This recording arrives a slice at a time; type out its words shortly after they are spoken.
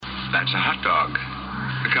That's a hot dog.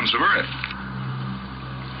 Here comes some Earth.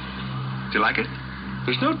 Do you like it?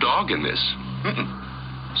 There's no dog in this. Mm-mm.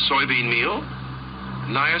 Soybean meal,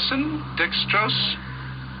 niacin, dextrose,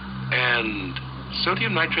 and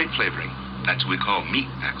sodium nitrate flavoring. That's what we call meat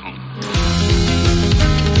back home.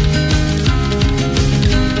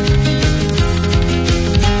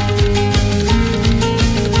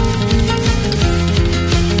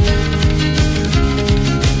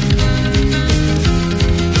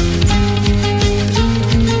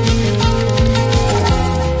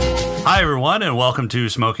 Hi, everyone, and welcome to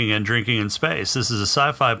Smoking and Drinking in Space. This is a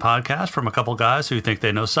sci-fi podcast from a couple guys who think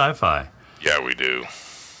they know sci-fi. Yeah, we do.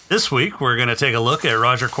 This week, we're going to take a look at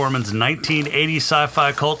Roger Corman's 1980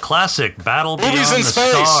 sci-fi cult classic, Battle Boobies Beyond in the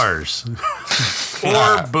Space. Stars.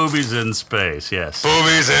 Or Boobies in Space, yes.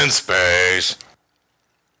 Boobies in Space.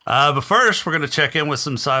 But first, we're going to check in with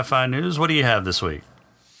some sci-fi news. What do you have this week?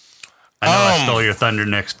 I know I stole your thunder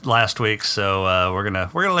last week, so we're gonna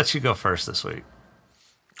let you go first this week.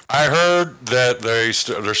 I heard that they're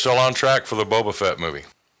still on track for the Boba Fett movie.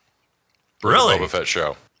 Really? The Boba Fett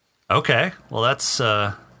show. Okay. Well, that's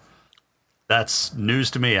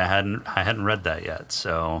news to me. I hadn't read that yet.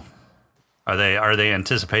 So, are they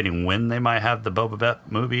anticipating when they might have the Boba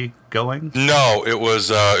Fett movie going? No, it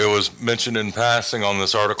was mentioned in passing on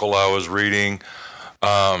this article I was reading.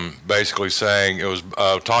 Basically saying it was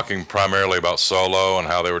talking primarily about Solo and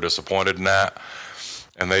how they were disappointed in that.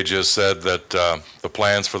 And they just said that the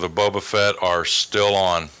plans for the Boba Fett are still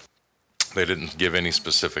on. They didn't give any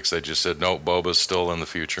specifics. They just said, no, Boba's still in the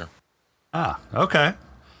future. Ah, okay.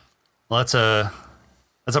 Well, that's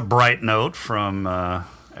a bright note from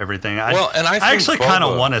everything. I actually kind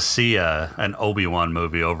of want to see an Obi-Wan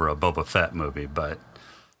movie over a Boba Fett movie, but...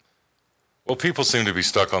 Well, people seem to be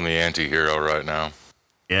stuck on the anti-hero right now.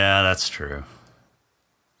 Yeah, that's true.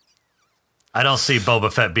 I don't see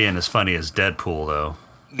Boba Fett being as funny as Deadpool, though.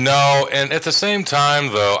 No, and at the same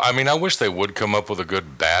time, though, I mean, I wish they would come up with a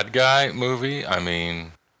good bad guy movie. I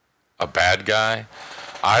mean, a bad guy.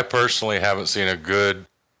 I personally haven't seen a good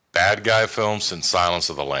bad guy film since Silence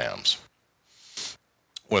of the Lambs.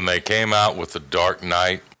 When they came out with The Dark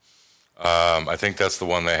Knight, I think that's the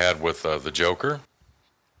one they had with the Joker.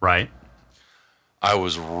 Right. I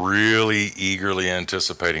was really eagerly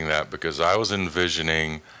anticipating that because I was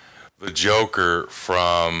envisioning the Joker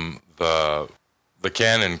from the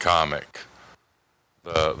canon comic,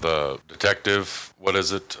 the detective. What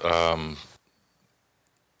is it? It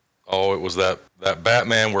was that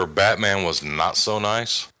Batman where Batman was not so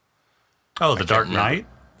nice. Oh, The Dark Knight?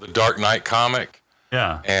 The Dark Knight comic.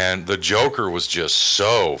 Yeah. And the Joker was just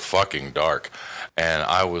so fucking dark. And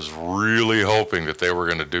I was really hoping that they were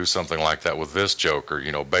going to do something like that with this Joker.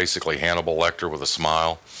 You know, basically Hannibal Lecter with a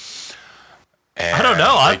smile. And I don't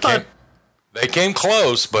know. I thought they came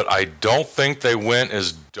close, but I don't think they went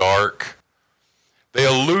as dark. They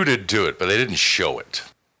alluded to it, but they didn't show it.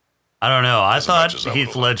 I don't know. I thought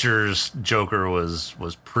Heath Ledger's Joker was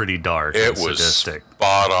pretty dark. It was sadistic.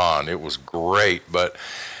 Spot on. It was great, but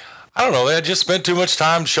I don't know. They had just spent too much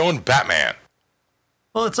time showing Batman.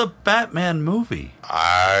 Well, it's a Batman movie.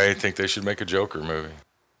 I think they should make a Joker movie.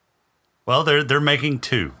 Well, they're making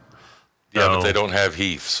two. Yeah, but they don't have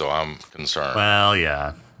Heath, so I'm concerned. Well,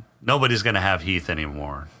 yeah. Nobody's going to have Heath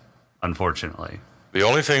anymore, unfortunately. The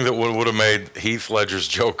only thing that would have made Heath Ledger's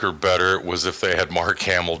Joker better was if they had Mark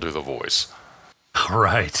Hamill do the voice.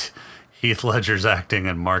 Right. Heath Ledger's acting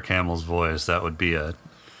and Mark Hamill's voice. That would be a...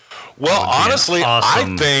 Well, honestly,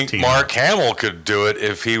 awesome I think team. Mark Hamill could do it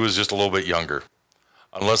if he was just a little bit younger.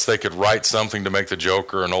 Unless they could write something to make the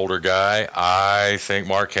Joker an older guy, I think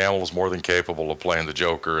Mark Hamill is more than capable of playing the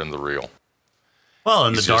Joker in the real. Well,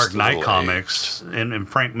 in the Dark Knight comics, in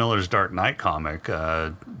Frank Miller's Dark Knight comic,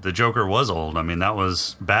 the Joker was old. I mean,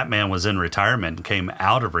 Batman was in retirement and came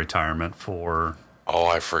out of retirement for... Oh,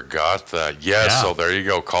 I forgot that. Yes, yeah. So there you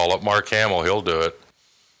go. Call up Mark Hamill. He'll do it.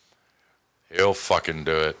 He'll fucking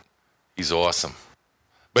do it. He's awesome.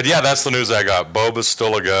 But yeah, that's the news I got. Boba's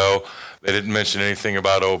still a go. They didn't mention anything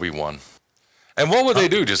about Obi-Wan. And what would they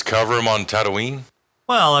do? Just cover him on Tatooine?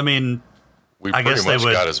 Well, I mean, I guess they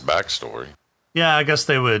got his backstory. Yeah, I guess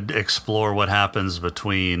they would explore what happens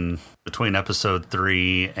between episode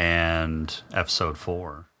 3 and episode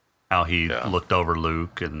 4. How he looked over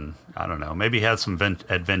Luke, and I don't know. Maybe he had some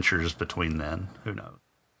adventures between then. Who knows?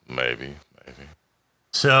 Maybe.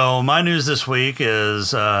 So my news this week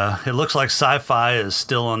is it looks like Sci-Fi is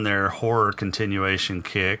still on their horror continuation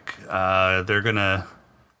kick. They're going to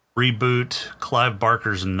reboot Clive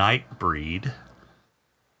Barker's Nightbreed.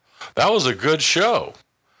 That was a good show.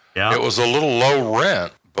 Yeah. It was a little low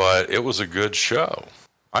rent, but it was a good show.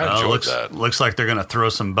 I enjoyed that. Looks like they're going to throw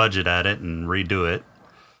some budget at it and redo it.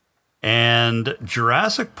 And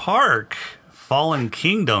Jurassic Park Fallen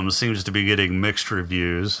Kingdom seems to be getting mixed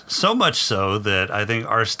reviews. So much so that I think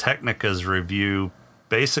Ars Technica's review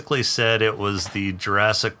basically said it was the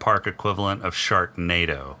Jurassic Park equivalent of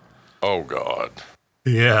Sharknado. Oh, God.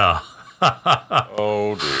 Yeah.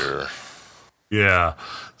 Oh, dear. Yeah.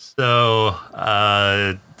 So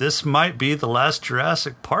this might be the last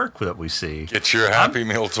Jurassic Park that we see. Get your Happy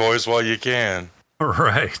Meal toys while you can.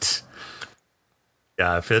 Right.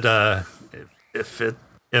 Yeah, if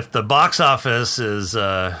the box office is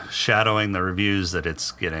shadowing the reviews that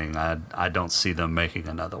it's getting, I don't see them making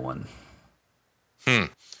another one.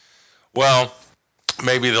 Well,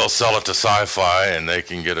 maybe they'll sell it to Sci-Fi and they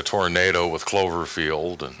can get a tornado with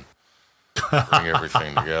Cloverfield and bring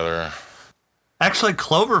everything together. Actually,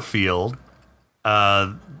 Cloverfield,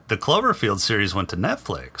 the Cloverfield series went to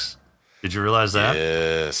Netflix. Did you realize that?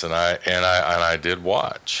 Yes, and I did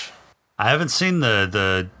watch. I haven't seen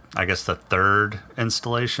the I guess the third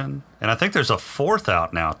installation, and I think there's a fourth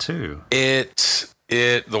out now too.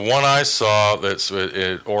 The one I saw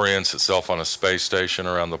it orients itself on a space station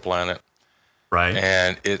around the planet. Right.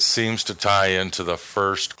 And it seems to tie into the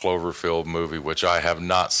first Cloverfield movie, which I have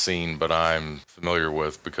not seen, but I'm familiar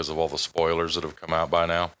with because of all the spoilers that have come out by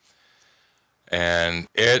now. And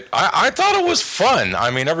I thought it was fun.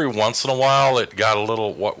 I mean, every once in a while it got a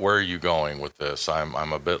little, where are you going with this?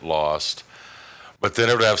 I'm a bit lost. But then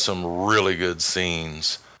it would have some really good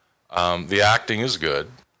scenes. The acting is good.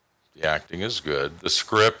 The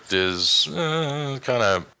script is kind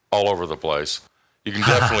of all over the place. You can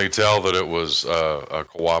definitely tell that it was a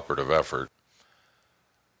cooperative effort.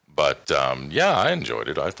 But yeah, I enjoyed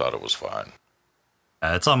it. I thought it was fine.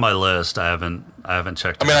 It's on my list. I haven't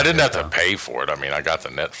checked it out. I mean, I didn't have to pay for it. I mean, I got the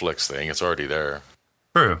Netflix thing. It's already there.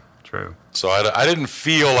 True. So I didn't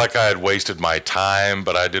feel like I had wasted my time,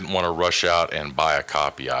 but I didn't want to rush out and buy a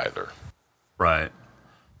copy either. Right.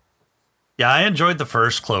 Yeah, I enjoyed the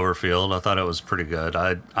first Cloverfield. I thought it was pretty good.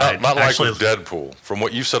 Not actually, like with Deadpool. From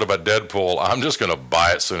what you said about Deadpool, I'm just going to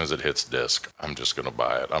buy it as soon as it hits disc. I'm just going to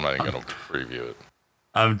buy it. I'm not even going to preview it.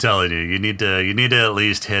 I'm telling you, you need to at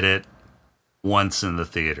least hit it once in the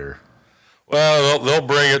theater. Well, they'll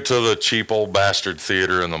bring it to the cheap old bastard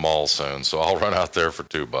theater in the mall soon, so I'll run out there for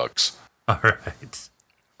 $2.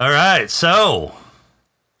 All right. So,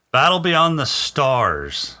 Battle Beyond the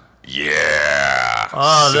Stars. Yeah.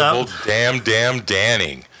 Sybil damn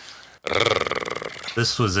Danning.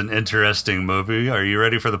 This was an interesting movie. Are you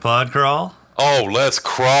ready for the pod crawl? Oh, let's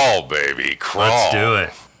crawl, baby. Crawl. Let's do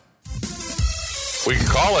it. We can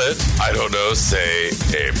call it, I don't know, say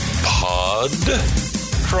a pod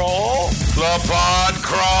crawl? The pod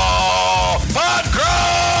crawl! Pod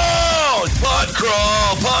crawl! Pod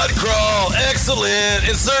crawl! Pod crawl! Excellent!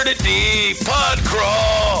 Insert it deep! Pod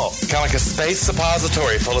crawl! Kind of like a space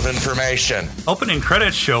suppository full of information. Opening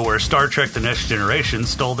credits show where Star Trek The Next Generation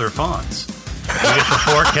stole their fonts. We get the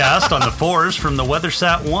forecast on the 4s from the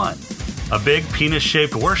WeatherSat 1. A big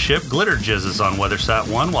penis-shaped warship glitter jizzes on WeatherSat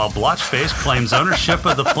 1 while Blotchface claims ownership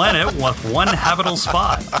of the planet with one habitable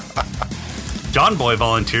spot. John Boy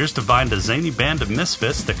volunteers to find a zany band of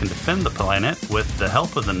misfits that can defend the planet with the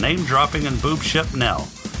help of the name-dropping and boob ship Nell.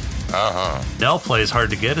 Nell plays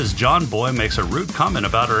hard to get as John Boy makes a rude comment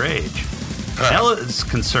about her age. Nell is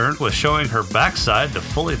concerned with showing her backside to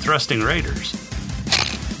fully thrusting raiders.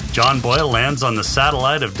 John Boy lands on the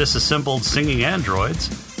satellite of disassembled singing androids.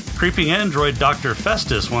 Creeping android Dr.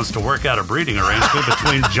 Festus wants to work out a breeding arrangement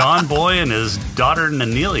between John Boy and his daughter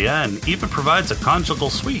Nanelia and even provides a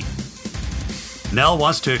conjugal suite. Nell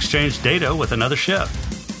wants to exchange data with another ship.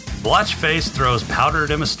 Blotchface throws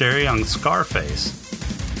powdered emissary on Scarface.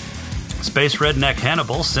 Space redneck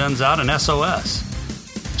Hannibal sends out an SOS.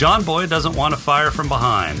 John Boy doesn't want to fire from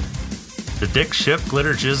behind. The dick ship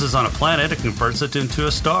glitter jizzes on a planet and converts it into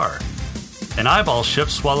a star. An eyeball ship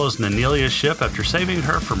swallows Nanelia's ship after saving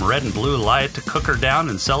her from red and blue light to cook her down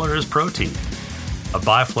and sell her as protein. A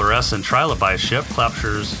bifluorescent trilobite ship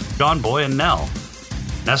captures John Boy and Nell.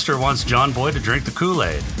 Nestor wants John Boy to drink the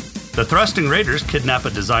Kool-Aid. The thrusting raiders kidnap a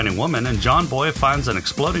designing woman, and John Boy finds an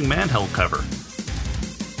exploding manhole cover.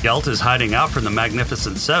 Gelt is hiding out from the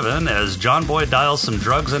Magnificent Seven as John Boy dials some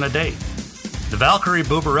drugs and a date. The Valkyrie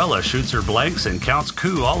Booberella shoots her blanks and counts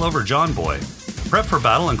coup all over John Boy. Prep for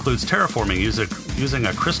battle includes terraforming using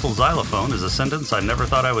a crystal xylophone is a sentence I never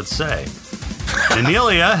thought I would say.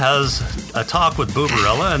 Nanelia has a talk with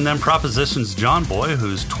Booberella and then propositions John Boy,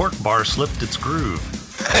 whose torque bar slipped its groove.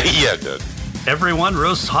 Yeah, it did. Everyone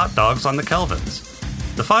roasts hot dogs on the Kelvins.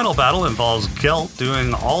 The final battle involves Gelt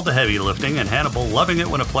doing all the heavy lifting and Hannibal loving it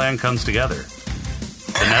when a plan comes together.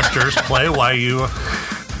 The Nesters play while you...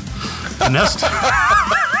 The Nest...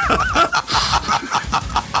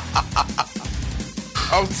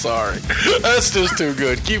 I'm sorry. That's just too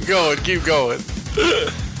good. Keep going.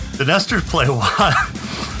 The Nesters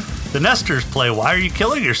play Why Are You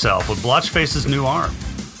Killing Yourself with Blotchface's new arm.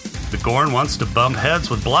 The Gorn wants to bump heads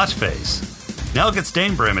with Blotchface. Nell gets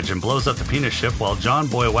Daneber image and blows up the penis ship while John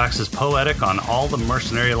Boy waxes poetic on all the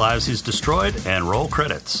mercenary lives he's destroyed, and roll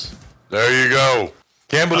credits. There you go.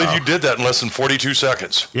 Can't believe you did that in less than 42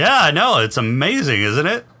 seconds. Yeah, I know. It's amazing, isn't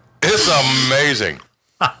it? It's amazing.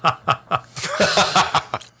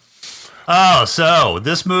 Oh, so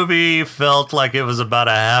this movie felt like it was about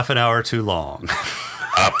a half an hour too long.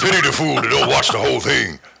 I pity the fool that don't watch the whole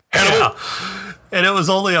thing. Hannibal. Yeah. And it was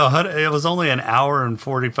only an hour and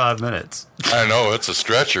 45 minutes. I know, it's a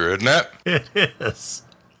stretcher, isn't it? It is.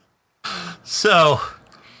 So,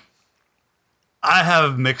 I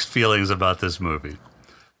have mixed feelings about this movie.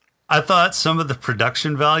 I thought some of the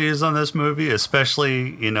production values on this movie,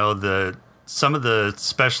 especially, some of the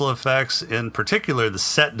special effects, in particular the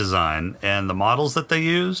set design and the models that they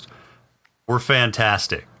used, were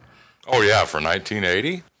fantastic. Oh, yeah, for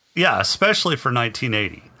 1980? Yeah, especially for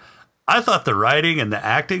 1980. I thought the writing and the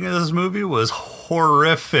acting in this movie was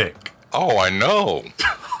horrific. Oh, I know.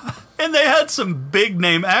 And they had some big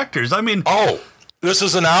name actors. I mean... Oh, this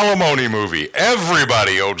is an alimony movie.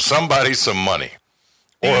 Everybody owed somebody some money.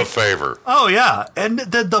 Or a favor. Oh, yeah. And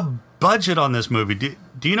the budget on this movie...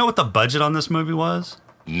 Do you know what the budget on this movie was?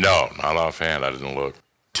 No, not offhand. I didn't look.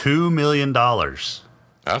 $2 million.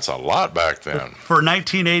 That's a lot back then. For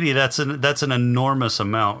 1980, that's an enormous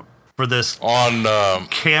amount for this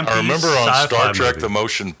campy I remember on Star Trek: movie. The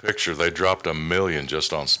Motion Picture, they dropped $1 million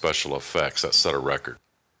just on special effects. That set a record.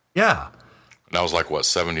 Yeah. And that was like, what,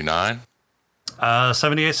 79?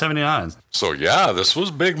 78, 79. So, yeah, this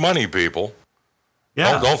was big money, people.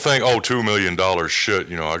 Yeah. Don't think, $2 million shit,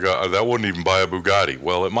 that wouldn't even buy a Bugatti.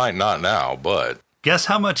 Well, it might not now, but... Guess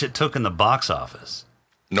how much it took in the box office?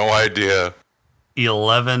 No idea.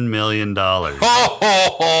 $11 million.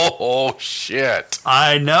 Oh, shit.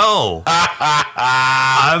 I know.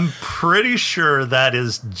 I'm pretty sure that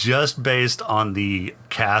is just based on the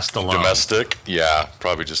cast alone. Domestic? Yeah,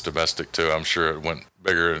 probably just domestic, too. I'm sure it went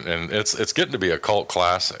bigger, and it's getting to be a cult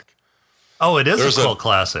classic. Oh, it is a cult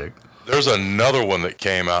classic. There's another one that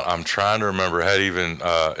came out. I'm trying to remember.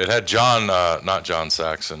 It had not John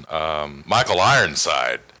Saxon, Michael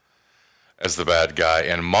Ironside as the bad guy,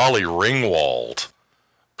 and Molly Ringwald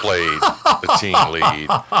played the team lead.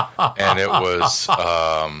 And it was,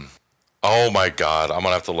 oh my God, I'm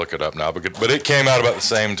gonna have to look it up now. But it came out about the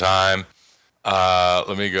same time.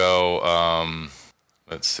 Let me go.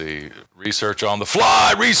 Let's see. Research on the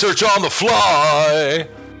fly.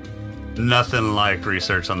 Nothing like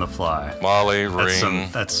research on the fly. Molly Ring.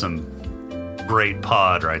 That's some great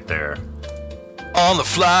pod right there. On the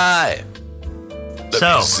fly.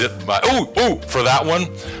 So, zip my. For that one,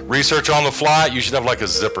 research on the fly. You should have like a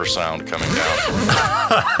zipper sound coming down.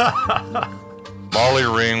 Molly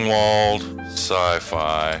Ringwald,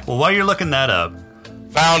 sci-fi. Well, while you're looking that up,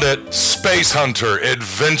 found it. Space Hunter: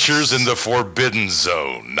 Adventures in the Forbidden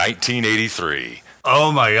Zone, 1983.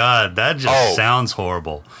 Oh my God, that just sounds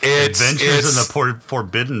horrible. Adventures in the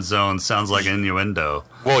Forbidden Zone sounds like innuendo.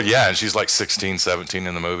 Well, yeah, and she's like 16, 17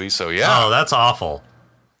 in the movie, so yeah. Oh, that's awful.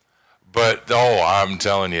 But, I'm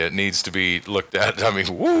telling you, it needs to be looked at. I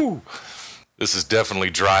mean, woo! This is definitely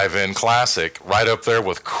drive-in classic, right up there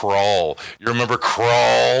with Crawl. You remember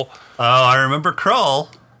Crawl? Oh, I remember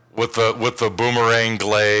Crawl. With the boomerang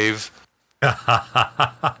glaive.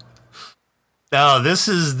 Now, this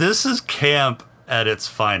is camp at its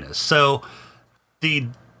finest. So, the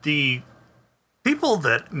people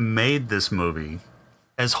that made this movie,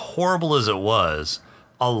 as horrible as it was,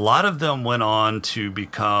 a lot of them went on to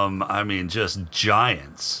become, just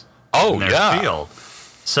giants in their field.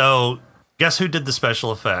 So, guess who did the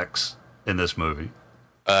special effects in this movie?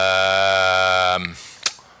 I'm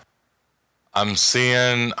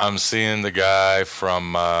seeing the guy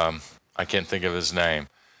from I can't think of his name.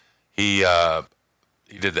 He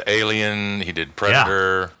did the Alien. He did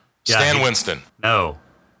Predator. Yeah. Stan Winston. No,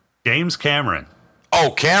 James Cameron.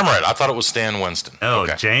 Oh, Cameron. I thought it was Stan Winston. No,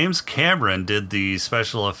 okay. James Cameron did the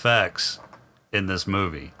special effects in this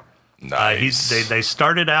movie. Nice. They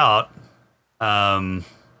started out.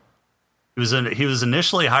 He was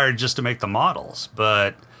initially hired just to make the models,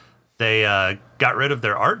 but they got rid of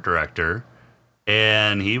their art director,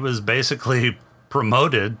 and he was basically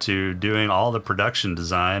promoted to doing all the production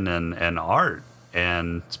design and art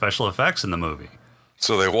and special effects in the movie.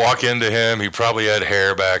 So they walk into him. He probably had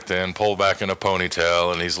hair back then, pulled back in a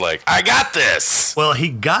ponytail, and he's like, I got this. Well, he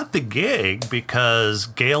got the gig because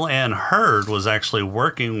Gail Ann Hurd was actually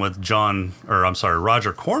working with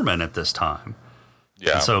Roger Corman at this time.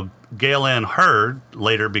 Yeah. And so Gail Ann Hurd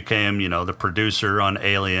later became, the producer on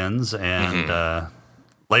Aliens and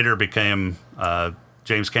later became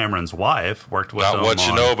James Cameron's wife, worked with him Not what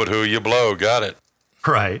you know, but who you blow. Got it.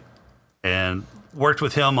 Right. And worked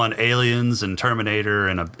with him on Aliens and Terminator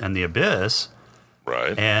and The Abyss.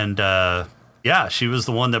 Right. And, she was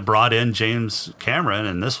the one that brought in James Cameron,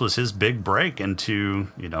 and this was his big break into,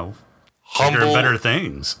 bigger and better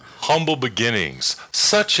things. Humble beginnings,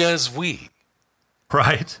 such as we.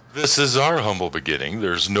 Right. This is our humble beginning.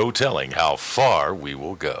 There's no telling how far we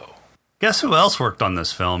will go. Guess who else worked on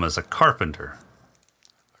this film as a carpenter?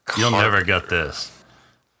 You'll never get this.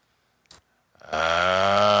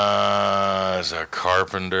 As a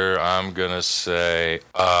carpenter, I'm gonna say,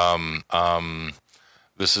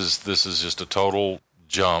 this is just a total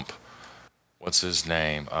jump. What's his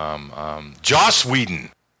name? Joss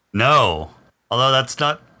Whedon. No, although that's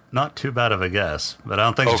not too bad of a guess, but I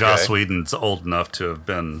don't think Joss Whedon's old enough to have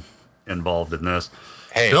been involved in this.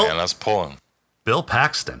 Hey, man, let's pull him. Bill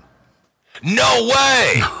Paxton. No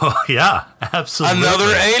way! Oh, yeah, absolutely.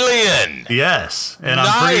 Another alien. Yes, and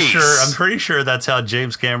nice. I'm pretty sure that's how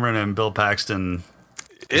James Cameron and Bill Paxton.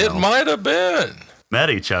 It might have been met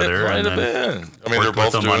each other. It might have been. I mean, they're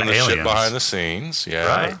both doing the shit behind the scenes. Yeah,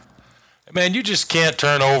 right. Man, you just can't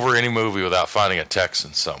turn over any movie without finding a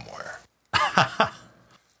Texan somewhere.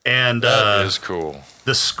 And that is cool.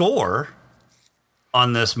 The score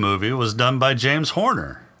on this movie was done by James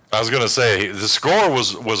Horner. I was going to say, the score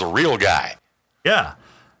was a real guy. Yeah.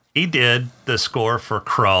 He did the score for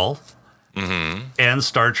Krull and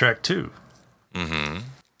Star Trek II. Man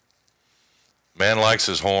likes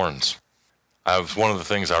his horns. One of the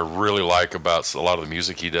things I really like about a lot of the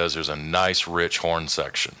music he does, there's a nice, rich horn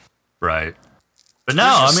section. Right. But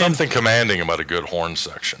no, there's something commanding about a good horn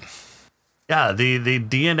section. Yeah, the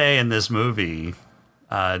DNA in this movie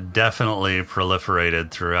definitely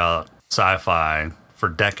proliferated throughout sci-fi for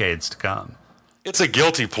decades to come. It's a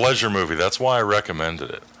guilty pleasure movie. That's why I recommended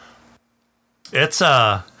it. It's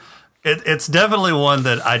definitely one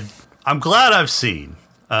that I'm glad I've seen.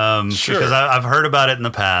 Sure. Because I've heard about it in the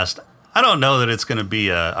past. I don't know that it's going to be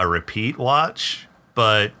a repeat watch,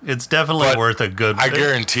 but it's definitely worth a good. I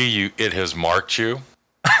guarantee you, it has marked you.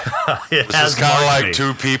 This is kind of like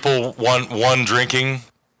two people, one drinking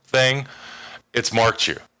thing. It's marked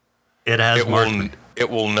you. It has marked me. It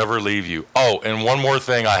will never leave you. Oh, and one more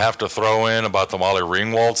thing I have to throw in about the Molly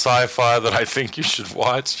Ringwald sci-fi that I think you should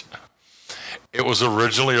watch. It was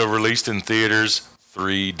originally released in theaters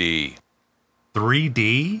 3D.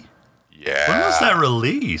 3D? Yeah. When was that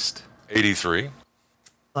released? 83.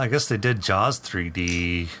 Well, I guess they did Jaws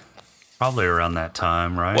 3D probably around that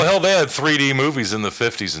time, right? Well, hell, they had 3D movies in the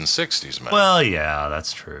 50s and 60s, man. Well, yeah,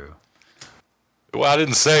 that's true. Well, I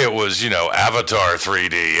didn't say it was, Avatar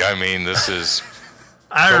 3D. I mean, this is...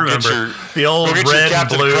 I remember the old red and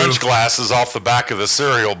Captain blue Crunch glasses off the back of the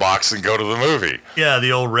cereal box and go to the movie. Yeah,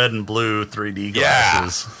 the old red and blue 3D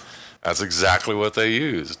glasses. Yeah, that's exactly what they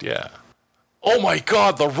used. Yeah. Oh my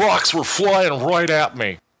God, the rocks were flying right at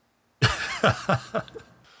me.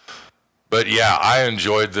 But yeah, I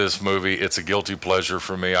enjoyed this movie. It's a guilty pleasure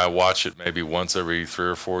for me. I watch it maybe once every 3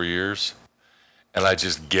 or 4 years, and I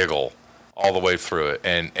just giggle all the way through it.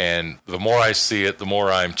 And the more I see it, the more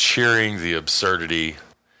I'm cheering the absurdity.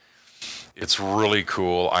 It's really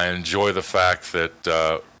cool. I enjoy the fact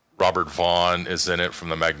that Robert Vaughn is in it from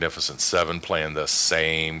the Magnificent Seven, playing the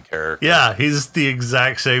same character. Yeah, he's the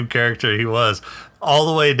exact same character he was, all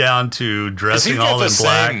the way down to dressing all in black. Is he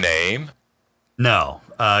got the same name? No.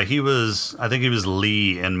 I think he was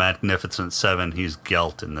Lee in Magnificent Seven. He's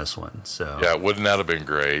Gelt in this one. So yeah, wouldn't that have been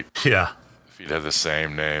great? Yeah. He'd have the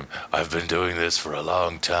same name. I've been doing this for a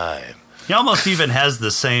long time. He almost even has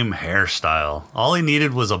the same hairstyle. All he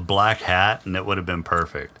needed was a black hat, and it would have been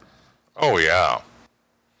perfect. Oh, yeah.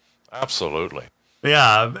 Absolutely.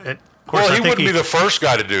 Yeah. Well, he wouldn't be the first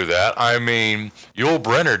guy to do that. I mean, Yul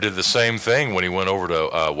Brynner did the same thing when he went over to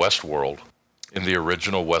Westworld in the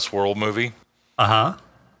original Westworld movie. Uh-huh.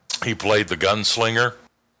 He played the gunslinger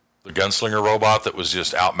robot that was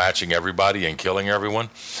just outmatching everybody and killing everyone.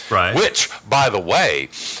 Right. Which, by the way,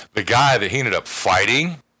 the guy that he ended up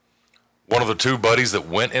fighting, one of the two buddies that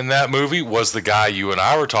went in that movie, was the guy you and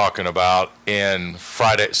I were talking about in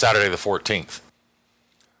Saturday the 14th.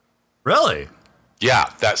 Really?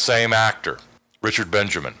 Yeah, that same actor, Richard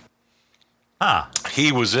Benjamin. Ah.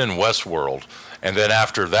 he was in Westworld. And then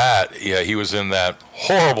after that, yeah, he was in that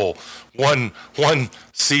horrible one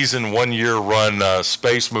season, 1 year run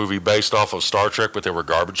space movie based off of Star Trek, but they were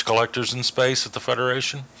garbage collectors in space at the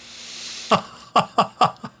Federation. Quark,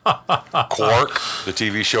 the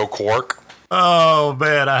TV show Quark. Oh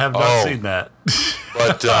man, I have not seen that.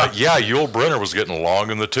 But yeah, Yul Brynner was getting long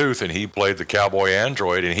in the tooth, and he played the cowboy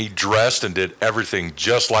android, and he dressed and did everything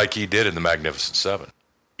just like he did in the Magnificent Seven.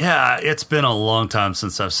 Yeah, it's been a long time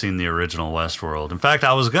since I've seen the original Westworld. In fact,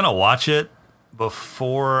 I was going to watch it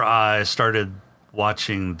before I started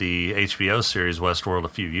watching the HBO series Westworld a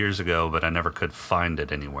few years ago, but I never could find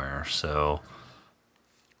it anywhere. So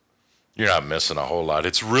you're not missing a whole lot.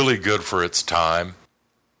 It's really good for its time,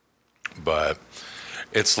 but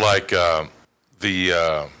it's like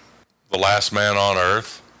the Last Man on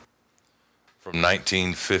Earth from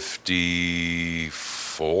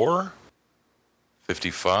 1954.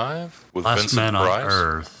 55 with Last Vincent Man Price. on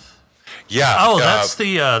Earth. Yeah. Oh, that's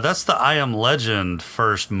the I Am Legend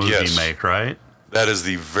first movie make, right? That is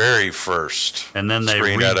the very first. And then they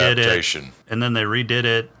screen redid adaptation. It. And then they redid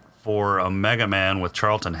it for a Mega Man with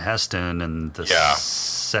Charlton Heston in the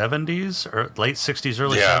 70s or late 60s,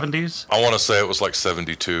 early 70s. I want to say it was like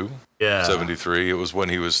 72. Yeah. 73. It was when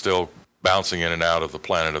he was still bouncing in and out of the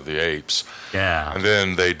Planet of the Apes. Yeah. And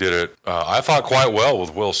then they did it, I thought, quite well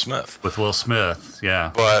with Will Smith. With Will Smith,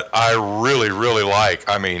 yeah. But I really, really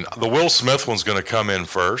the Will Smith one's going to come in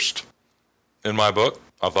first in my book.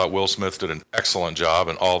 I thought Will Smith did an excellent job,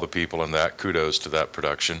 and all the people in that, kudos to that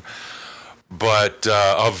production. But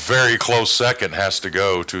a very close second has to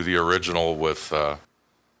go to the original with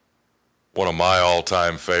one of my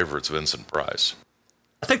all-time favorites, Vincent Price.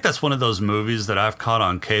 I think that's one of those movies that I've caught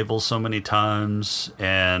on cable so many times,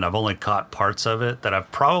 and I've only caught parts of it, that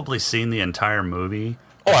I've probably seen the entire movie.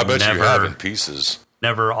 Oh, I bet you have in pieces.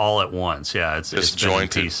 Never all at once. Yeah, it's been in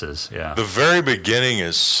pieces. Yeah. The very beginning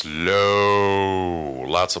is slow.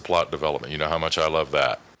 Lots of plot development. You know how much I love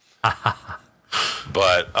that.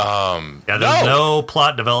 But there's no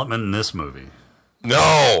plot development in this movie.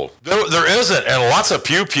 No, there isn't, and lots of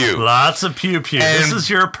pew pew. Lots of pew pew. This is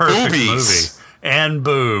your perfect movie. And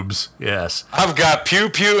boobs, yes. I've got pew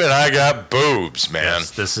pew and I got boobs, man. Yes,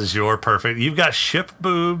 this is your perfect. You've got ship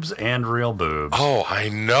boobs and real boobs. Oh, I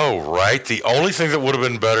know, right? The only thing that would have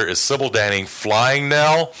been better is Sybil Danning flying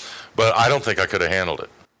Nell, but I don't think I could have handled it.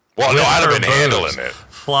 Well, no, I'd have been handling it.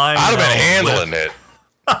 Flying I'd have been handling it.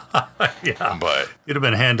 Yeah, but you'd have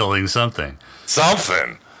been handling something.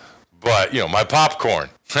 Something. But, my popcorn.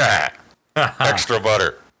 Extra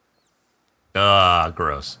butter.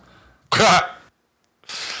 Gross.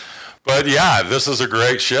 But yeah, this is a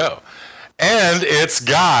great show. And it's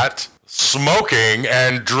got smoking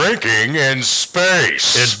and drinking in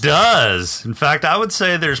space. It does. In fact, I would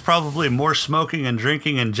say there's probably more smoking and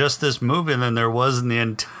drinking in just this movie than there was in the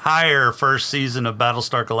entire first season of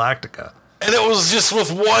Battlestar Galactica. And it was just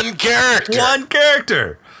with one character. One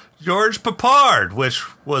character. George Peppard, which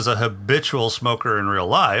was a habitual smoker in real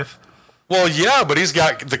life. Well, yeah, but he's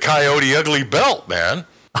got the Coyote Ugly belt, man.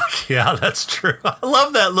 Yeah, that's true. I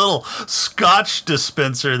love that little Scotch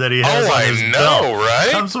dispenser that he has on his belt. Oh, I know, right?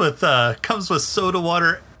 Comes with soda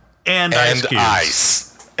water and ice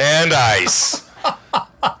cubes. And ice.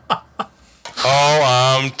 Oh,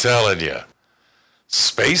 I'm telling you.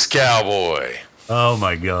 Space Cowboy. Oh,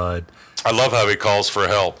 my God. I love how he calls for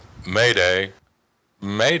help. Mayday.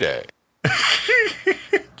 Mayday.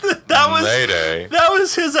 That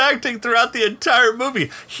was his acting throughout the entire movie.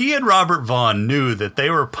 He and Robert Vaughn knew that they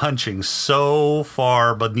were punching so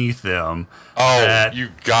far beneath them. Oh, you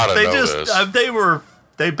gotta know this.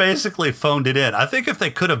 They basically phoned it in. I think if they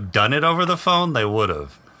could have done it over the phone, they would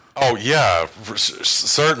have. Oh, yeah,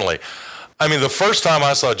 certainly. I mean, the first time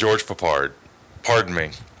I saw George Peppard,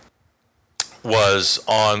 was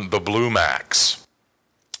on the Blue Max.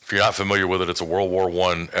 If you're not familiar with it, it's a World War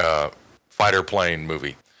I fighter plane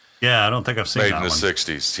movie. Yeah, I don't think I've seen that one. Made in the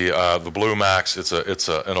 60s. The Blue Max, it's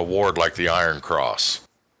an award like the Iron Cross.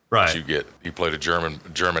 Right. That you get. He played a German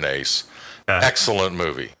ace. Okay. Excellent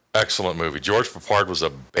movie. George Peppard was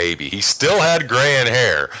a baby. He still had gray in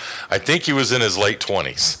hair. I think he was in his late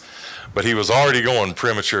 20s, but he was already going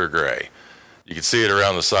premature gray. You could see it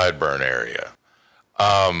around the sideburn area.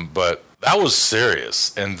 But that was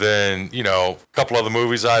serious. And then, a couple other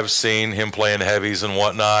movies I've seen, him playing heavies and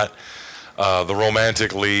whatnot. The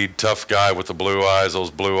romantic lead, tough guy with the blue eyes, those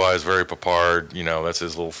blue eyes, very Peppard, that's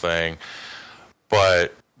his little thing.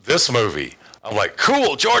 But this movie, I'm like,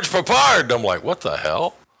 cool, George Peppard. I'm like, what the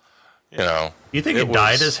hell? You think he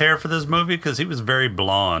dyed his hair for this movie? Because he was very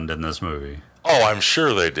blonde in this movie. Oh, I'm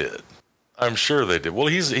sure they did. I'm sure they did. Well,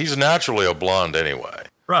 he's naturally a blonde anyway.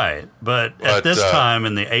 Right, but at this time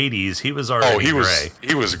in the 80s, he was already gray.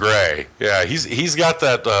 He was gray. Yeah, he's got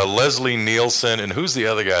that Leslie Nielsen, and who's the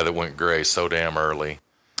other guy that went gray so damn early?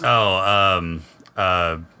 Oh,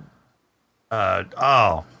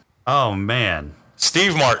 man.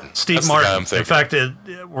 Steve Martin. Steve Martin. In fact,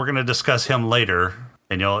 we're going to discuss him later,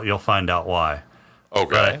 and you'll find out why.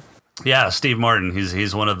 Okay. But, yeah, Steve Martin.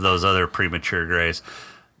 He's one of those other premature grays.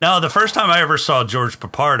 Now, the first time I ever saw George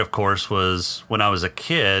Peppard, of course, was when I was a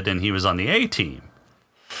kid, and he was on the A-Team.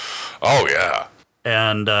 Oh yeah.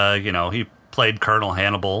 And he played Colonel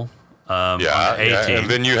Hannibal. On the A-Team. Yeah. And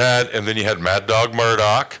then you had Mad Dog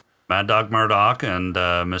Murdoch. Mad Dog Murdoch and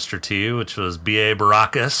Mr. T, which was B.A.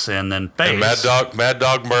 Baracus, and then Face. And Mad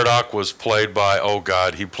Dog Murdoch was played by,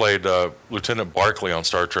 he played Lieutenant Barclay on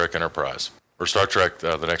Star Trek Enterprise, or Star Trek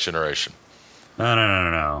The Next Generation.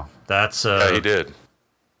 No. That's... yeah, he did.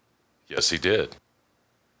 Yes, he did.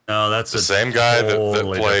 No, that's the same guy that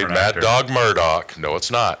played Mad actor. Dog Murdoch. No,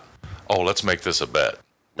 it's not. Oh, let's make this a bet.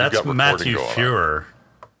 That's Matthew Frewer.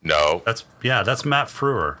 No. That's Matt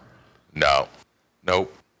Frewer. No.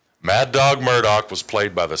 Nope. Mad Dog Murdoch was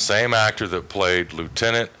played by the same actor that played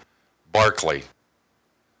Lieutenant Barclay.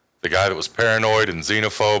 The guy that was paranoid and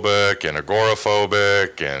xenophobic and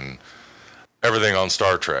agoraphobic and everything on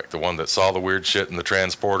Star Trek. The one that saw the weird shit in the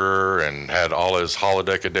transporter and had all his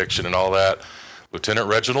holodeck addiction and all that. Lieutenant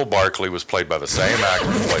Reginald Barclay was played by the same actor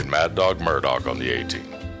that played Mad Dog Murdoch on the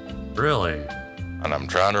A-Team. Really? And I'm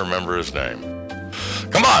trying to remember his name.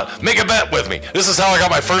 Come on, make a bet with me. This is how I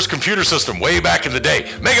got my first computer system way back in the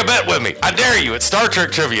day. Make a bet with me. I dare you. It's Star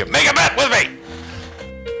Trek trivia. Make a bet with me.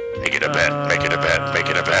 Make it a bet. Make it a bet. Make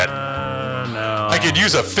it a bet. No. I could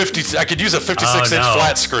use a 56-inch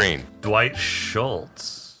flat screen. Dwight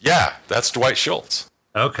Schultz. Yeah, that's Dwight Schultz.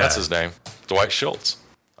 Okay. That's his name. Dwight Schultz.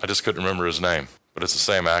 I just couldn't remember his name, but it's the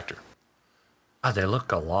same actor. God, they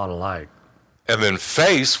look a lot alike. And then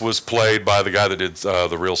Face was played by the guy that did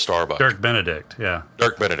the real Starbuck. Dirk Benedict, yeah.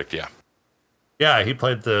 Dirk Benedict, yeah. Yeah, he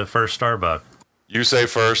played the first Starbuck. You say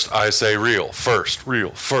first, I say real. First,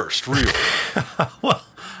 real, first, real. Well,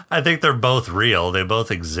 I think they're both real. They both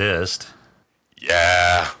exist.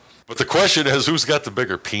 Yeah. But the question is, who's got the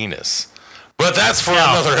bigger penis? But that's for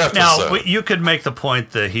another episode. Now, you could make the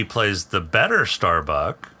point that he plays the better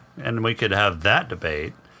Starbuck, and we could have that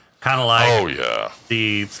debate. Kind of like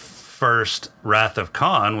the first Wrath of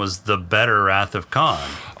Khan was the better Wrath of Khan.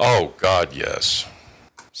 Oh, God, yes.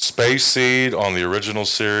 Space Seed on the original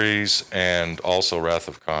series and also Wrath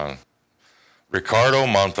of Khan. Ricardo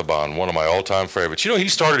Montalban, one of my all-time favorites. You know, he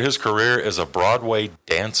started his career as a Broadway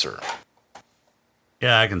dancer.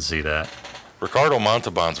 Yeah, I can see that. Ricardo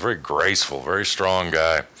Montalban's a very graceful, very strong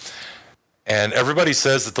guy. And everybody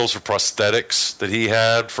says that those are prosthetics that he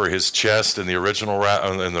had for his chest in the original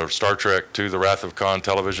in the Star Trek II, the Wrath of Khan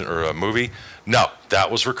television or movie. No, that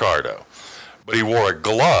was Ricardo. But he wore a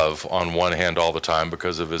glove on one hand all the time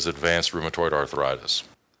because of his advanced rheumatoid arthritis.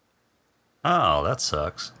 Oh, that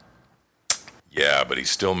sucks. Yeah, but he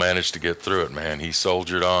still managed to get through it, man. He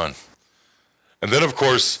soldiered on. And then, of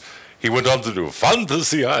course, he went on to do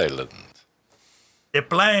Fantasy Island. The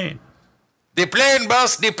plane. The plane,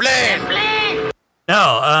 boss, the plane.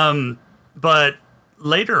 No, but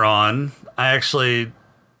later on, I actually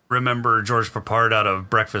remember George Peppard out of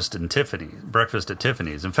Breakfast at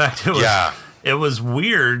Tiffany's. In fact, it was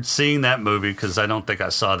weird seeing that movie because I don't think I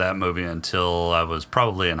saw that movie until I was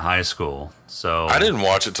probably in high school. So I didn't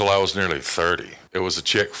watch it till I was nearly 30. It was a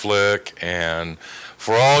chick flick, and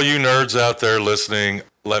for all you nerds out there listening,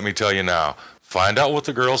 let me tell you now, find out what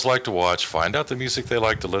the girls like to watch, find out the music they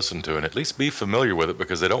like to listen to, and at least be familiar with it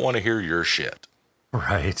because they don't want to hear your shit.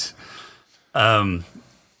 Right. And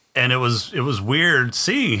it was weird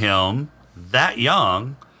seeing him that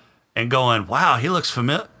young and going, wow, he looks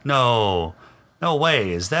familiar. No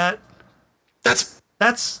way. Is that's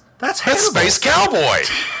Space Cowboy.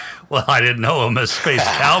 Well, I didn't know him as Space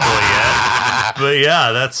Cowboy yet, but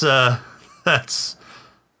yeah, that's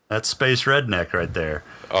Space Redneck right there.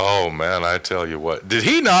 Oh man, I tell you what, did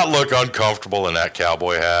he not look uncomfortable in that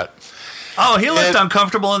cowboy hat? Oh, he looked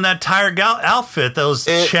uncomfortable in that tire outfit. Those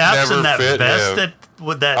chaps and that vest that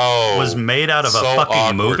was made out of a fucking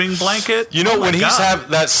awkward moving blanket. You know, when he's have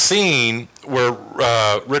that scene where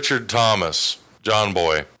Richard Thomas, John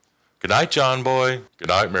Boy, good night, John Boy, good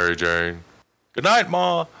night, Mary Jane, good night,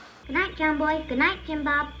 Ma. Good night, John Boy. Good night, Jim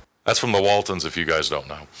Bob. That's from the Waltons, if you guys don't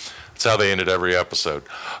know. That's how they ended every episode.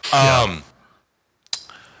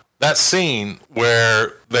 That scene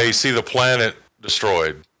where they see the planet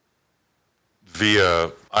destroyed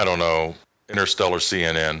via, I don't know, interstellar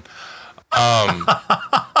CNN.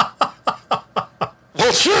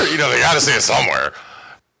 Well, sure, they got to see it somewhere.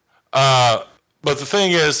 But the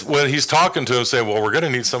thing is, when he's talking to him, saying, well, we're going to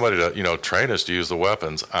need somebody to, train us to use the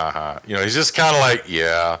weapons. He's just kind of like,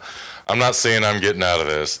 yeah, I'm not saying I'm getting out of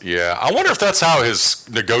this. Yeah. I wonder if that's how his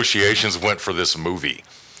negotiations went for this movie.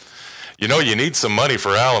 You need some money for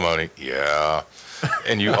alimony. Yeah.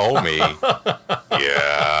 And you owe me.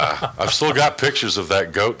 Yeah. I've still got pictures of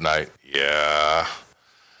that goat night. Yeah.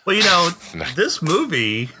 Well, this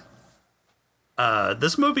movie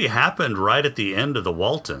happened right at the end of the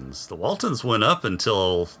Waltons. The Waltons went up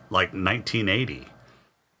until like 1980.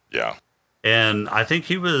 Yeah. And I think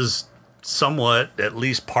he was somewhat, at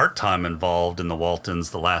least part-time involved in the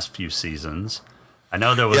Waltons the last few seasons. I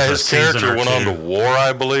know there was a his season character or went two. on to war,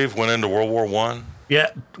 I believe, went into World War I.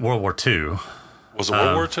 Yeah, World War II. Was it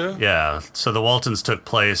World War II? Yeah. So the Waltons took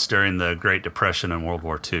place during the Great Depression and World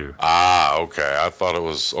War II. Ah, okay. I thought it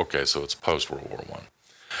was, okay, so it's post-World War I.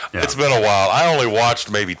 Yeah. It's been a while. I only watched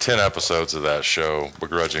maybe 10 episodes of that show,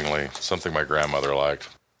 begrudgingly. Something my grandmother liked.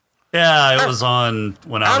 Yeah, it was on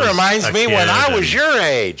when I was That reminds me when I was and- your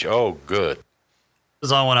age. Oh, good. It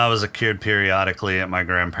was on when I was a kid periodically at my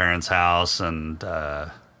grandparents' house, and I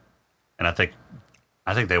think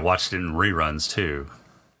they watched it in reruns too.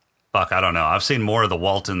 Fuck, I don't know. I've seen more of the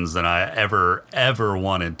Waltons than I ever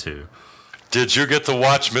wanted to. Did you get to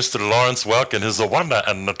watch Mr. Lawrence Welk and his The One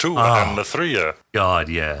and the Two and the Three? God,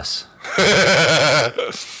 yes.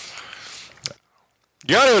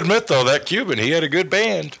 You got to admit, though, that Cuban, he had a good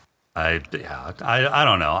band. I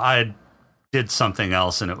don't know. I did something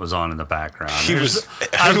else and it was on in the background. He was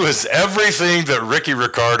everything that Ricky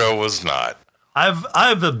Ricardo was not.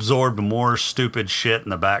 I've absorbed more stupid shit in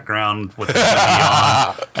the background with the movie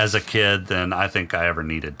on as a kid than I think I ever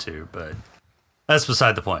needed to, but that's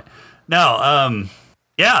beside the point. Now,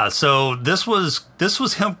 yeah, so this was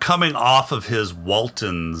him coming off of his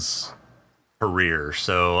Waltons career,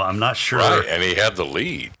 so I'm not sure. Right, and he had the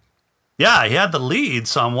lead. Yeah, he had the lead,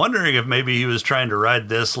 so I'm wondering if maybe he was trying to ride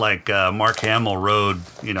this like Mark Hamill rode,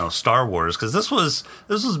 Star Wars, because this was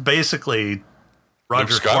basically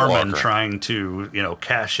Roger Corman trying to,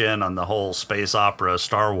 cash in on the whole space opera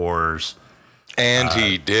Star Wars. And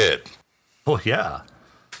he did. Well, yeah.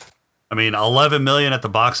 I mean, 11 million at the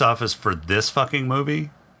box office for this fucking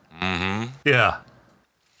movie? Mm-hmm. Yeah.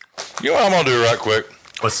 You know what I'm going to do right quick?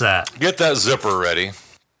 What's that? Get that zipper ready.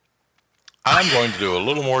 I'm going to do a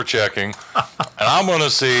little more checking, and I'm going to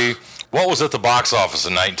see what was at the box office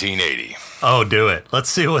in 1980. Oh, do it. Let's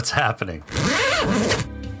see what's happening.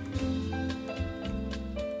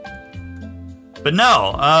 But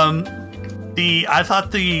no, I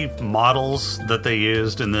thought the models that they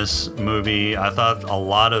used in this movie, I thought a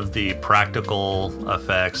lot of the practical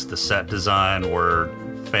effects, the set design were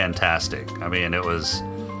fantastic. I mean, it was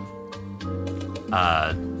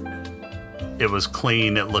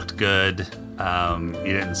clean. It looked good. You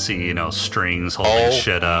didn't see, strings holding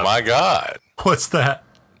shit up. Oh my God. What's that?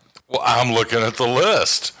 Well, I'm looking at the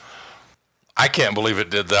list. I can't believe it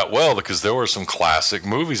did that well because there were some classic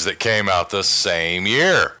movies that came out the same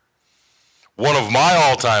year. One of my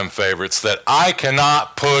all-time favorites that I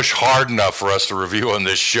cannot push hard enough for us to review on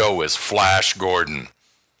this show is Flash Gordon.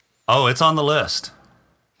 Oh, it's on the list.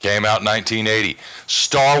 Came out in 1980.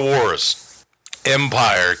 Star Wars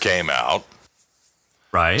Empire came out.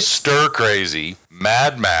 Right. Stir Crazy,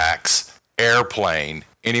 Mad Max, Airplane,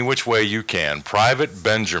 Any Which Way You Can, Private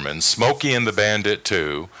Benjamin, Smokey and the Bandit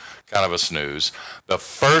 2, kind of a snooze. The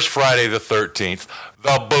first Friday the 13th,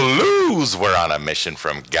 the Blues were on a mission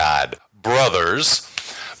from God. Brothers,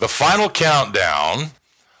 The Final Countdown,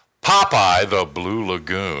 Popeye, The Blue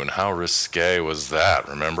Lagoon. How risque was that?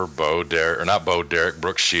 Remember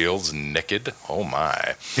Brooke Shields, Naked? Oh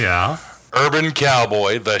my. Yeah. Urban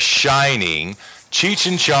Cowboy, The Shining, Cheech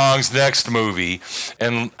and Chong's next movie,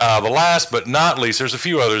 and the last but not least, there's a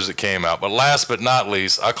few others that came out, but last but not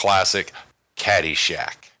least, a classic,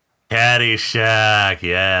 Caddyshack. Caddyshack,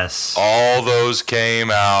 yes. All those came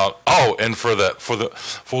out. Oh, and for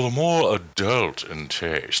the more adult in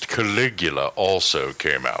taste, Caligula also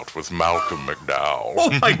came out with Malcolm McDowell.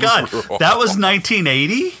 Oh my God, that was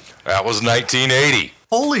 1980? That was 1980.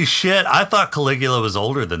 Holy shit, I thought Caligula was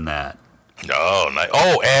older than that. No,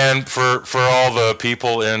 oh, and for all the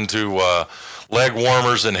people into leg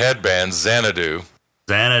warmers and headbands, Xanadu.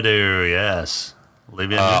 Xanadu, yes.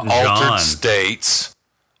 Olivia Newton-John.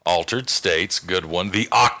 Altered States, good one. The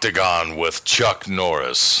Octagon with Chuck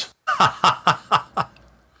Norris.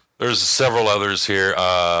 There's several others here.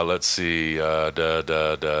 Let's see.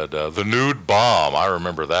 The Nude Bomb. I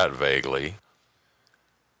remember that vaguely.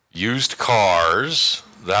 Used Cars.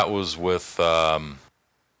 That was with... I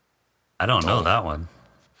don't know that one.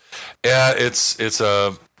 Yeah, it's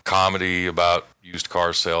a comedy about used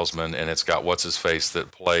car salesmen, and it's got what's his face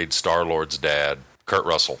that played Star-Lord's dad, Kurt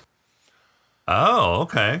Russell. Oh,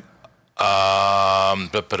 okay. Kind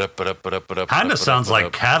of sounds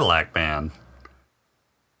like Cadillac Man.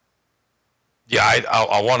 Yeah,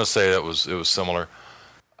 I want to say it was similar.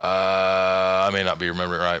 I may not be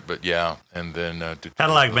remembering right, but yeah. And then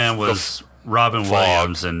Cadillac Man was Robin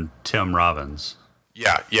Williams and Tim Robbins.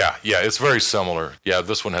 Yeah. It's very similar. Yeah,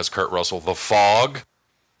 this one has Kurt Russell. The Fog.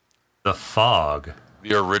 The Fog.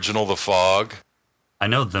 The original The Fog. I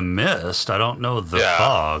know The Mist. I don't know The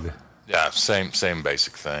Fog. Yeah, same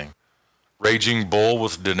basic thing. Raging Bull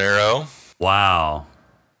with De Niro. Wow.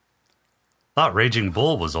 Thought Raging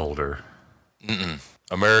Bull was older.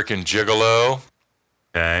 American Gigolo.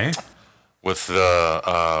 Okay. With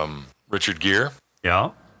Richard Gere.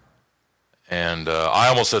 Yeah. And I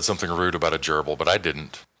almost said something rude about a gerbil, but I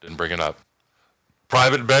didn't. Didn't bring it up.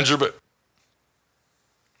 Private Benjamin.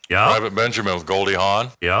 Yeah. Private Benjamin with Goldie Hawn.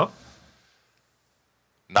 Yep.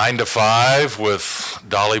 9 to 5 with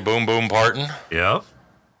Dolly Boom Boom Parton. Yep.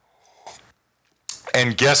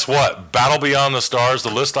 And guess what? Battle Beyond the Stars,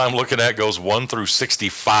 the list I'm looking at goes 1 through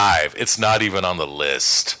 65. It's not even on the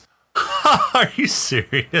list. Are you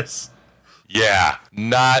serious? Yeah,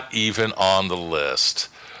 not even on the list.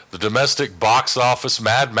 The domestic box office,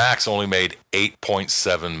 Mad Max only made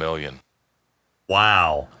 $8.7 million.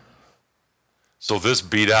 Wow. So this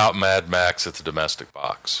beat out Mad Max at the domestic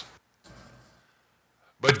box.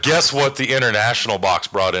 But guess what the international box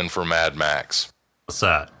brought in for Mad Max? What's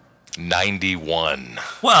that? 91.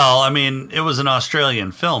 Well, I mean, it was an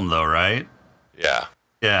Australian film, though, right? Yeah.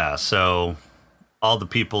 Yeah, so all the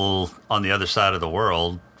people on the other side of the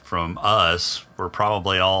world from us were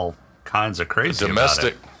probably all kinds of crazy about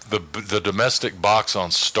it. The domestic box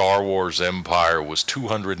on Star Wars Empire was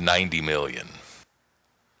 $290 million.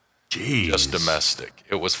 Jeez. Just domestic.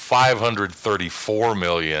 It was $534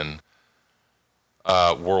 million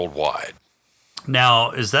worldwide.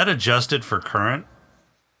 Now, is that adjusted for current?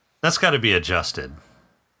 That's got to be adjusted.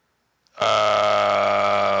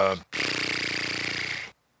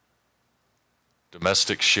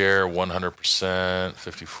 Domestic share 100%,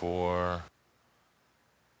 54.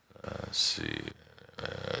 Let's see.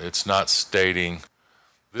 It's not stating.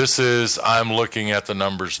 This is, I'm looking at the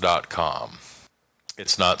numbers.com.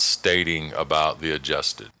 It's not stating about the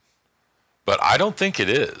adjusted. But I don't think it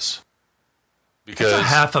is. Because it's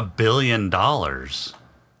 $500 million.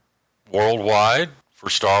 Worldwide for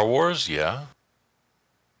Star Wars, yeah.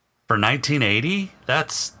 For 1980?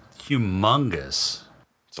 That's humongous.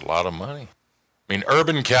 It's a lot of money. I mean,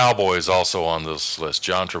 Urban Cowboy is also on this list.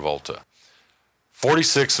 John Travolta.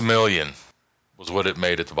 $46 million was what it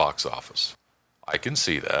made at the box office. I can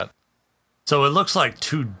see that. So it looks like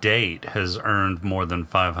to date has earned more than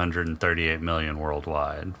 $538 million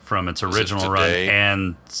worldwide from its original run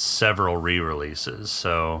and several re-releases.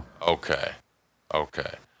 So okay.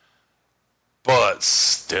 But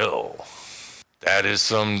still, that is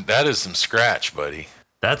some scratch, buddy.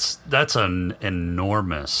 That's an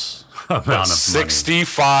enormous amount of money.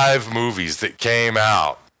 65 movies that came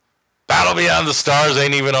out. Battle Beyond the Stars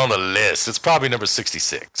ain't even on the list. It's probably number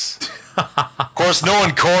 66. Of course,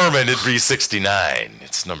 knowing Corman, it'd be 69.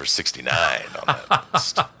 It's number 69 on that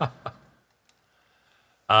list.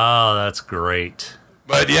 Oh, that's great.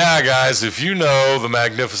 But yeah, guys, if you know the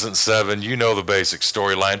Magnificent Seven, you know the basic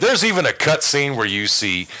storyline. There's even a cutscene where you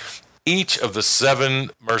see each of the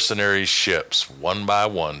 7 mercenary ships, one by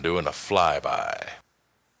one, doing a flyby.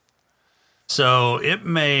 So it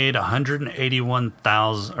made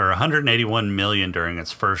 $181 million during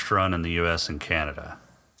its first run in the U.S. and Canada.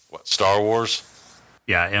 What, Star Wars?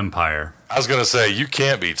 Yeah, Empire. I was going to say, you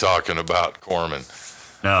can't be talking about Corman.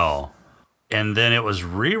 No. And then it was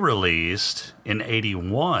re-released in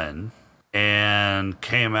 81 and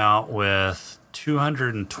came out with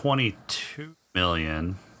 $222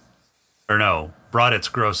 million. Or no, brought its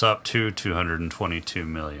gross up to $222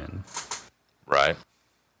 million. Right.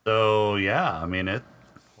 So, yeah, I mean, it...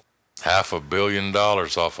 $500 million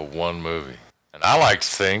off of one movie. And I like to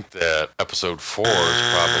think that episode 4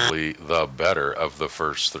 is probably the better of the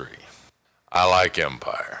first 3. I like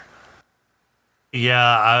Empire.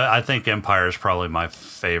 Yeah, I think Empire is probably my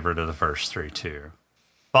favorite of the first 3, too.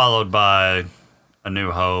 Followed by A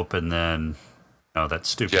New Hope and then, that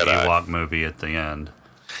stupid Jedi. Ewok movie at the end.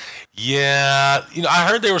 Yeah, I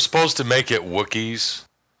heard they were supposed to make it Wookiees.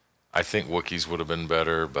 I think Wookiees would have been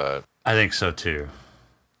better, but... I think so, too.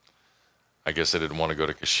 I guess they didn't want to go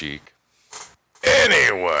to Kashyyyk.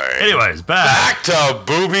 Anyways, back to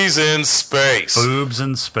boobies in space. Boobs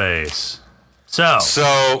in space. So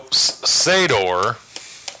Sador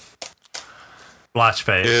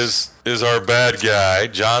Blotchface is our bad guy,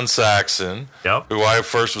 John Saxon, Yep. who I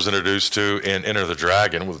first was introduced to in Enter the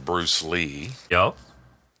Dragon with Bruce Lee. Yep.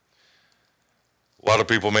 A lot of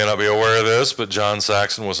people may not be aware of this, but John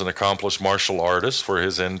Saxon was an accomplished martial artist for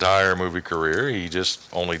his entire movie career. He just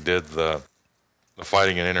only did the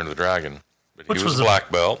fighting in Enter the Dragon. But Which he was was a a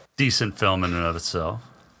black belt. decent film in and of itself.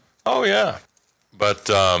 Oh, yeah. But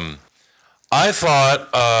I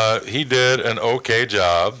thought he did an okay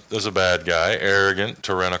job as a bad guy, arrogant,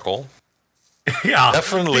 tyrannical. Yeah.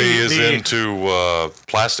 Definitely is into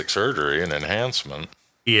plastic surgery and enhancement.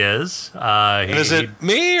 He is. And is it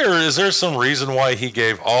me, or is there some reason why he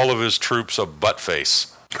gave all of his troops a butt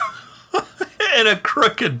face? And a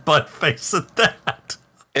crooked butt face at that.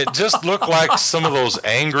 It just looked like some of those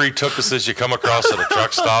angry tookuses you come across at a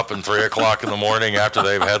truck stop at 3 o'clock in the morning after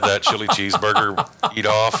they've had that chili cheeseburger eat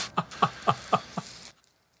off.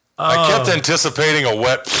 I kept anticipating a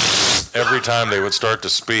wet every time they would start to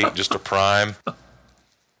speak, just to prime.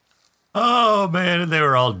 Oh, man. And they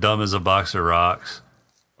were all dumb as a box of rocks.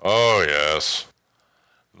 Oh, yes.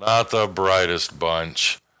 Not the brightest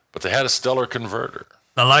bunch, but they had a stellar converter.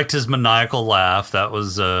 I liked his maniacal laugh. That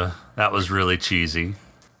was really cheesy.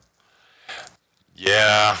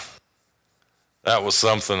 Yeah, that was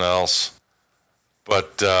something else.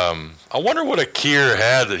 But I wonder what Akir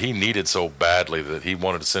had that he needed so badly that he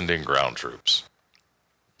wanted to send in ground troops.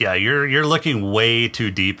 Yeah, you're looking way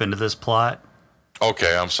too deep into this plot.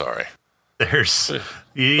 Okay, I'm sorry. There's But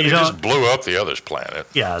you he don't. just blew up the other's planet.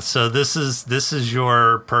 Yeah, so this is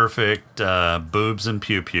your perfect boobs and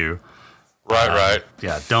pew pew. Right.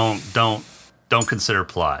 Yeah, don't consider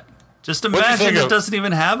plot. Just What'd you imagine think it of- doesn't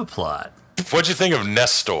even have a plot. What'd you think of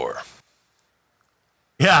Nestor?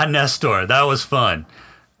 Yeah, Nestor, that was fun.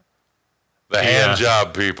 The hand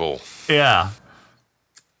job people. Yeah,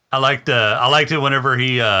 I liked it whenever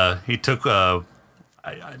he took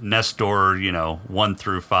Nestor, 1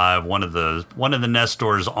 through 5, one of the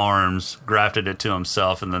Nestor's arms, grafted it to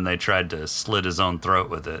himself, and then they tried to slit his own throat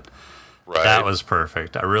with it. Right. That was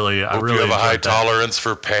perfect. I really Hope you have a high enjoyed that. tolerance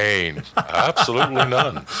for pain. Absolutely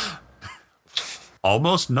none.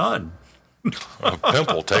 Almost none. A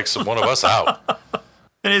pimple takes one of us out.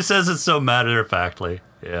 And he says it so matter-of-factly.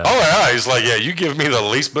 Yeah. Oh, yeah. He's like, yeah, you give me the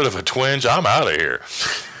least bit of a twinge, I'm out of here.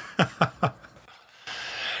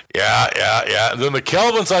 Yeah. And then the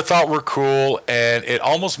Kelvins I thought were cool, and it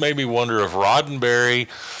almost made me wonder if Roddenberry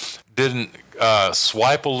didn't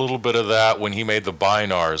swipe a little bit of that when he made the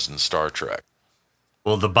Binars in Star Trek.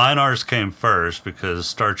 Well, the Binars came first because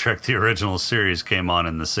Star Trek, the original series, came on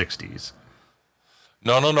in the 60s.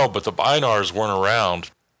 No, but the Binars weren't around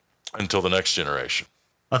until the Next Generation.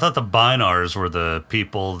 I thought the Binars were the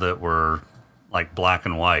people that were like black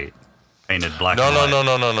and white, painted black and white.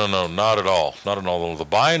 No, not at all. Not at all. The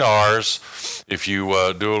Binars, if you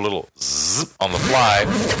do a little zzz on the fly,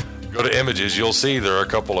 go to images, you'll see there are a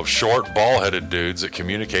couple of short, ball-headed dudes that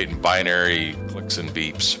communicate in binary clicks and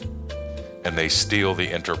beeps. And they steal the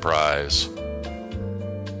Enterprise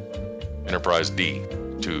D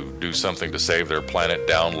to do something to save their planet,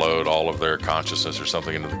 download all of their consciousness or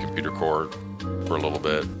something into the computer core for a little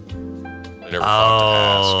bit. They never thought to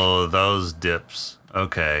ask. Oh, those dips.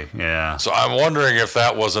 Okay, yeah. So I'm wondering if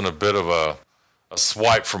that wasn't a bit of a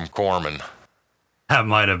swipe from Corman. That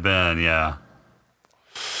might have been, yeah.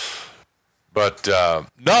 But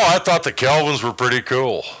no, I thought the Kelvins were pretty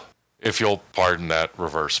cool, if you'll pardon that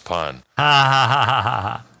reverse pun. Ha ha ha ha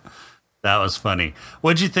ha. That was funny.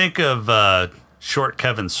 What'd you think of short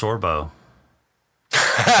Kevin Sorbo?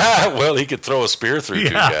 Well, he could throw a spear through two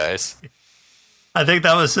guys. I think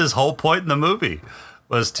that was his whole point in the movie,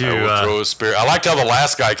 was to throw a spear. I liked how the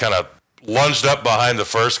last guy kind of lunged up behind the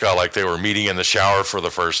first guy like they were meeting in the shower for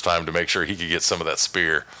the first time to make sure he could get some of that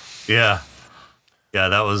spear. Yeah,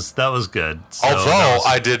 that was good. So Although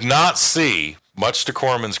I did not see, much to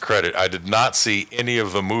Corman's credit, I did not see any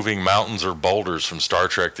of the moving mountains or boulders from Star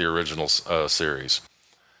Trek, the original series.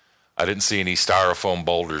 I didn't see any styrofoam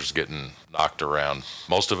boulders getting knocked around.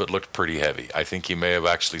 Most of it looked pretty heavy. I think he may have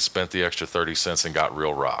actually spent the extra 30 cents and got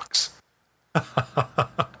real rocks.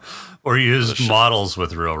 or used models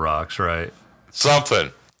with real rocks, right?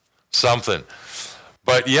 Something.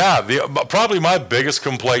 But yeah, probably my biggest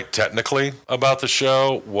complaint technically about the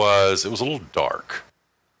show was it was a little dark.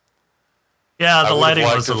 Yeah, the lighting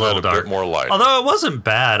was a to have little had dark. Bit more light. Although it wasn't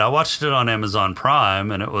bad. I watched it on Amazon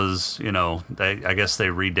Prime, and it was, I guess they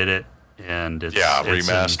redid it, and it's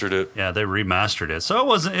remastered it. Yeah, they remastered it, so it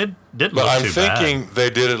wasn't. It didn't But look I'm too bad. thinking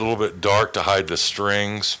they did it a little bit dark to hide the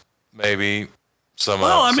strings, maybe. Some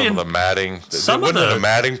of the matting. Wasn't it a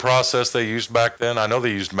matting process they used back then? I know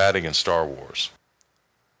they used matting in Star Wars.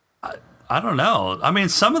 I don't know. I mean,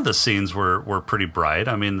 some of the scenes were pretty bright.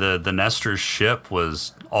 I mean, the Nestor's ship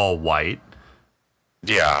was all white.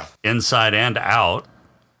 Yeah. Inside and out.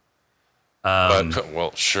 But,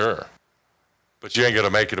 well, sure. But you ain't going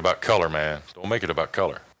to make it about color, man. Don't make it about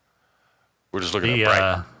color. We're just looking at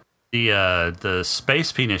bright. The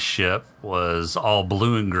Space Penis ship was all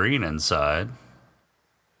blue and green inside.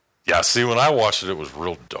 Yeah, see, when I watched it, it was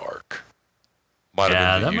real dark. Might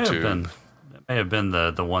have been YouTube. That may have been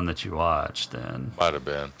the one that you watched then. Might have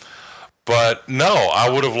been. But no, I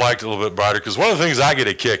would have liked it a little bit brighter, because one of the things I get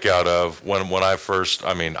a kick out of when I first,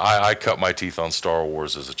 I cut my teeth on Star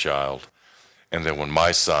Wars as a child. And then when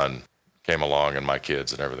my son came along and my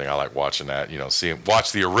kids and everything, I like watching that,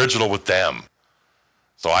 watch the original with them.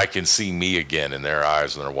 So I can see me again in their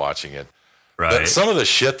eyes when they're watching it. Right. But some of the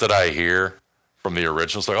shit that I hear from the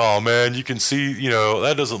originals, like, oh man, you can see,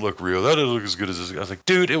 that doesn't look real. That doesn't look as good as this. I was like,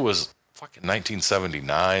 dude, it was fucking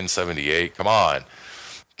 1979, 78. Come on.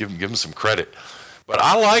 Give them some credit. But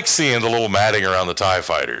I like seeing the little matting around the TIE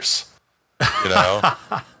fighters. I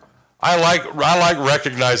like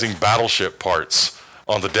recognizing battleship parts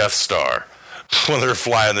on the Death Star when they're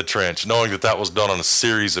flying the trench, knowing that was done on a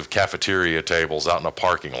series of cafeteria tables out in a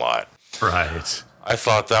parking lot. Right. I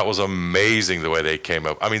thought that was amazing the way they came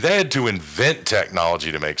up. I mean, they had to invent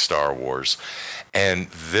technology to make Star Wars, and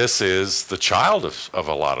this is the child of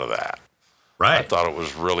a lot of that. Right. I thought it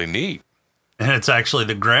was really neat. And it's actually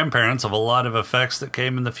the grandparents of a lot of effects that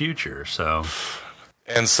came in the future. So,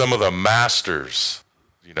 and some of the masters,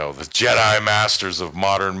 the Jedi masters of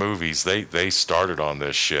modern movies, they started on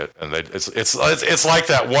this shit, and it's like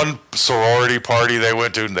that one sorority party they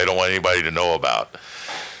went to and they don't want anybody to know about.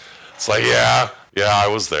 It's like, yeah, I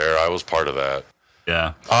was there. I was part of that.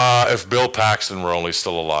 Yeah. If Bill Paxton were only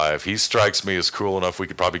still alive, he strikes me as cool enough we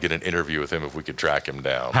could probably get an interview with him if we could track him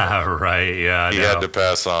down. Right, yeah. He had to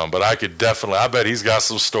pass on, but I bet he's got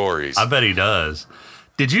some stories. I bet he does.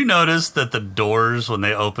 Did you notice that the doors, when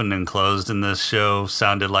they opened and closed in this show,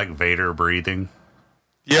 sounded like Vader breathing?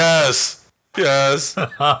 Yes.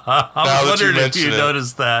 I wondered if you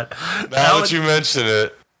noticed that. Now that you mention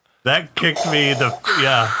it. That kicked me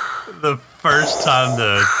the first time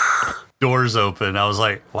the doors open. I was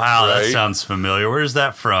like, wow, right? That sounds familiar. Where's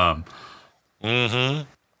that from? Mm-hmm.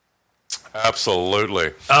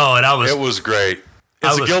 Absolutely. Oh, and it was great.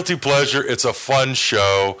 It's a guilty pleasure. It's a fun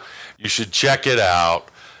show. You should check it out.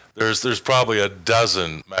 There's probably a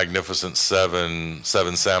dozen Magnificent Seven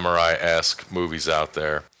Samurai-esque movies out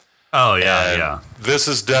there. Oh, yeah, yeah. This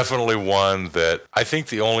is definitely one that I think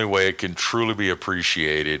the only way it can truly be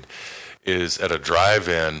appreciated is at a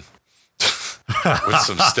drive-in with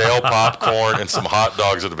some stale popcorn and some hot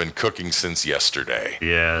dogs that have been cooking since yesterday.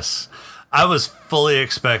 Yes. I was fully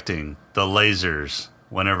expecting the lasers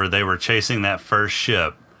whenever they were chasing that first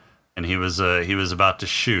ship and he was about to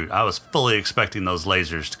shoot. I was fully expecting those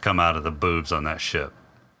lasers to come out of the boobs on that ship.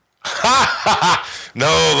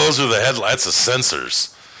 No, those are the headlights, the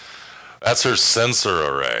sensors. That's her sensor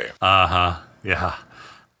array. Uh-huh. Yeah.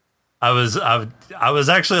 I was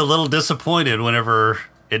actually a little disappointed whenever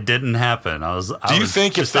it didn't happen. Do you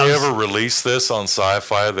think if they ever released this on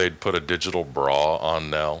Sci-Fi, they'd put a digital bra on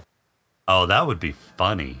Nell? Oh, that would be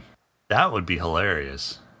funny. That would be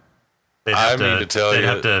hilarious. They'd have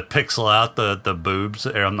to pixel out the boobs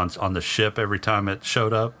on the ship every time it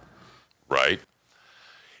showed up. Right.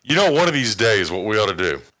 One of these days, what we ought to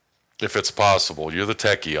do, if it's possible, you're the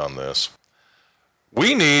techie on this,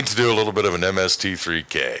 we need to do a little bit of an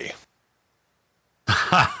MST3K.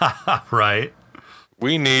 Right.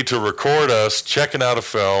 We need to record us checking out a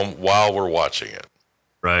film while we're watching it.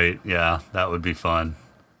 Right, yeah, that would be fun.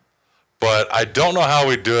 But I don't know how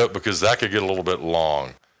we do it because that could get a little bit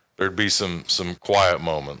long. There'd be some quiet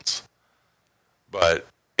moments. But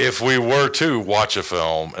if we were to watch a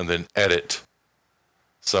film and then edit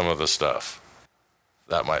some of the stuff,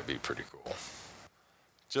 that might be pretty cool.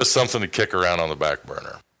 Just something to kick around on the back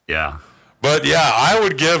burner. Yeah. But yeah, I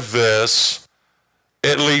would give this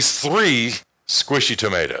at least 3 squishy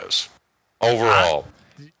tomatoes overall.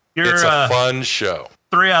 It's a fun show.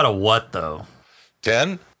 3 out of what, though?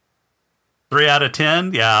 10? 3 out of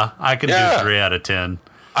 10? Yeah, I can do 3 out of 10.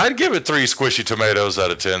 I'd give it 3 squishy tomatoes out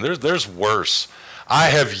of 10. There's worse. I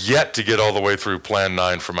have yet to get all the way through Plan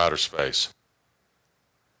 9 from Outer Space.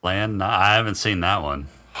 Plan 9? I haven't seen that one.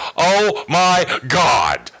 Oh my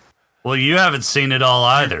God! Well, you haven't seen it all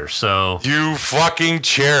either, so... You fucking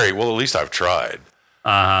cherry. Well, at least I've tried.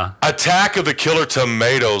 Uh-huh. Attack of the Killer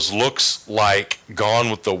Tomatoes looks like Gone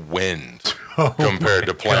with the Wind compared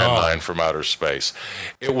to Plan 9 from Outer Space.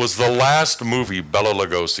 It was the last movie Bela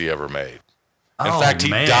Lugosi ever made. In fact, he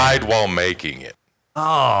died while making it.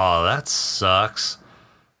 Oh, that sucks.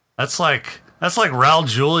 That's like Raul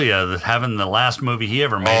Julia having the last movie he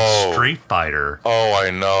ever made, Street Fighter. Oh, I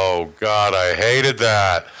know. God, I hated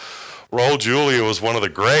that. Raul Julia was one of the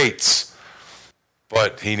greats,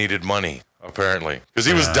 but he needed money, apparently, because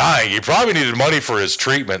he was dying. He probably needed money for his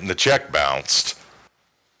treatment, and the check bounced.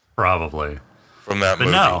 Probably. From that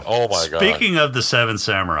movie. No, oh, my God. Speaking of the Seven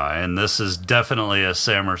Samurai, and this is definitely a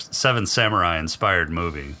Seven Samurai-inspired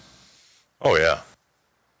movie. Oh, yeah.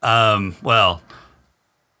 Well,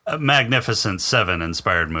 a Magnificent Seven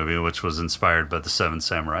inspired movie, which was inspired by the Seven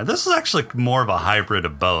Samurai. This is actually more of a hybrid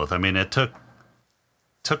of both. I mean, it took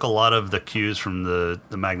a lot of the cues from the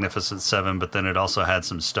Magnificent Seven, but then it also had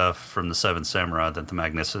some stuff from the Seven Samurai that the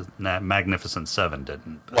Magnificent Seven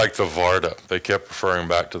didn't. Like the Varda. They kept referring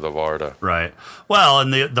back to the Varda. Right. Well,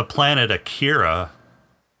 and the planet Akira,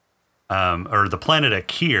 or the planet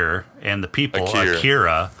Akira and the people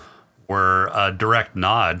Akira were a direct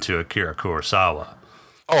nod to Akira Kurosawa.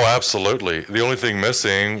 Oh, absolutely. The only thing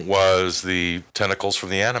missing was the tentacles from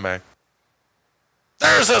the anime.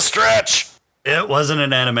 There's a stretch! It wasn't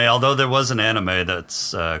an anime, although there was an anime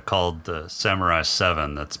that's called the Samurai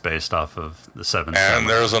 7 that's based off of the Seven Samurai. And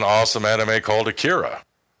there's an awesome anime called Akira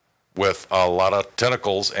with a lot of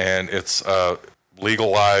tentacles, and it's a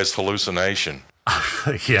legalized hallucination.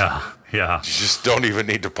 Yeah. You just don't even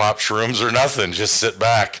need to pop shrooms or nothing. Just sit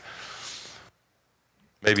back.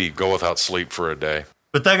 Maybe go without sleep for a day.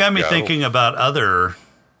 But that got me thinking about other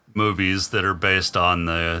movies that are based on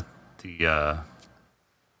the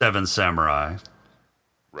Seven Samurai.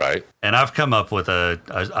 Right. And I've come up with a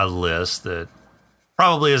list that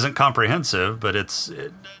probably isn't comprehensive, but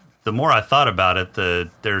the more I thought about it,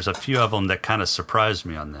 there's a few of them that kind of surprised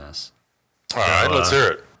me on this. All right, let's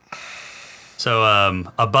hear it. So,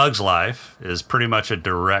 A Bug's Life is pretty much a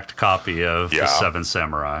direct copy of the Seven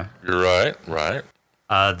Samurai. You're right.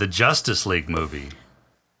 The Justice League movie.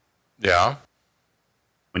 Yeah.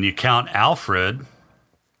 When you count Alfred,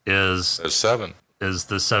 There's 7. Is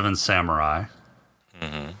the Seven Samurai.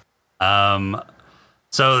 Mm-hmm.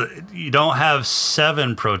 So you don't have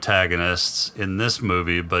 7 protagonists in this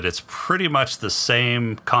movie, but it's pretty much the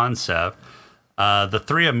same concept. The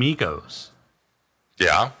Three Amigos.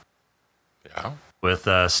 Yeah. With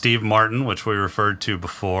Steve Martin, which we referred to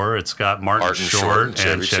before. It's got Martin Short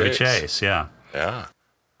and Chevy Chase. Yeah.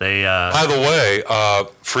 They. By the way,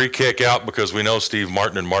 free kick out because we know Steve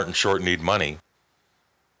Martin and Martin Short need money.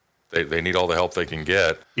 They need all the help they can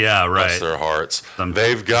get. Yeah, right. Bless their hearts.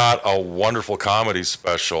 They've got a wonderful comedy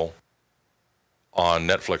special on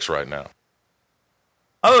Netflix right now.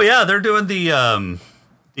 Oh yeah, they're doing the A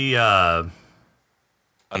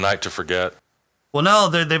Night to Forget. Well, no,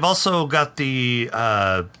 they've also got the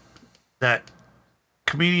that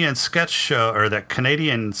comedian sketch show or that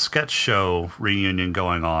Canadian sketch show reunion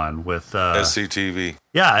going on with SCTV.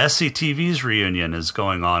 Yeah, SCTV's reunion is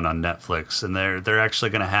going on Netflix, and they're actually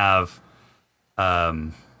going to have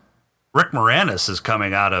Rick Moranis is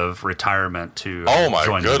coming out of retirement to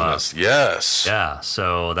join them up. Yes. Yeah,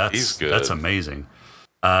 so He's good. That's amazing.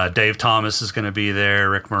 Dave Thomas is going to be there.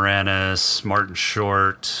 Rick Moranis, Martin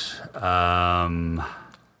Short.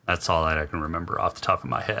 That's all that I can remember off the top of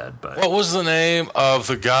my head. But what was the name of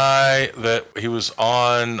the guy that he was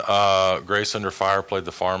on? Grace Under Fire played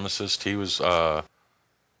the pharmacist. He was.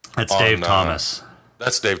 That's Dave Thomas.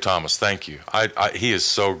 That's Dave Thomas. Thank you. He is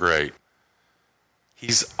so great.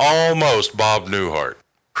 He's almost Bob Newhart.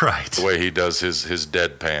 Right. The way he does his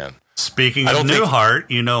deadpan. Speaking of Newhart,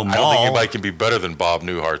 Maul. I don't think anybody can be better than Bob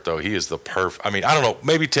Newhart, though. He is the perfect. I mean, I don't know.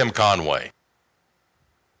 Maybe Tim Conway.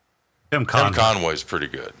 Tim Conway's pretty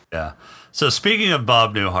good. Yeah. So speaking of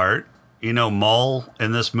Bob Newhart, Maul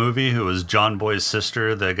in this movie, who was John Boy's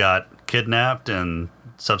sister that got kidnapped and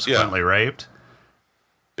subsequently raped.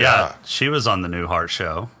 Yeah, she was on the Newhart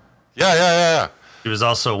show. Yeah. She was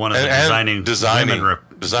also one of the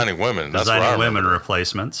designing women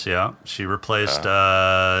replacements. Yeah, she replaced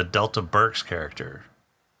Delta Burke's character.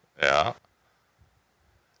 Yeah.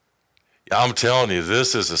 I'm telling you,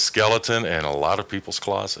 this is a skeleton in a lot of people's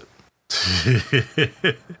closet.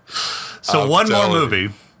 So one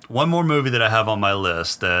more movie that I have on my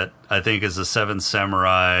list that I think is a Seven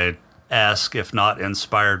Samurai-esque, if not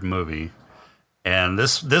inspired movie. And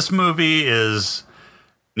this movie is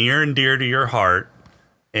near and dear to your heart,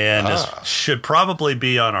 and should probably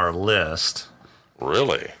be on our list.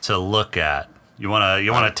 Really? To look at. You want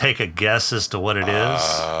to take a guess as to what it is?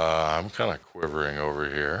 I'm kind of quivering over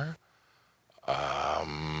here.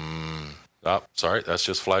 Oh, sorry, that's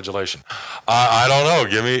just flagellation. I don't know.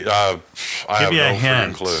 Give me. I have no a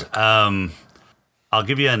hint. Clue. I'll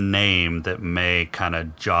give you a name that may kind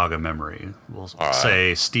of jog a memory. We'll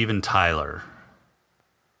say Steven Tyler.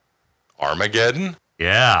 Armageddon?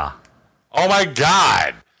 Yeah. Oh my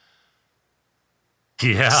God.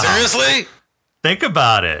 Yeah. Seriously? Think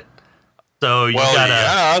about it. So you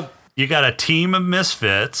yeah. You got a team of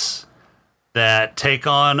misfits that take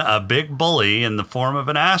on a big bully in the form of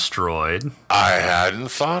an asteroid. I hadn't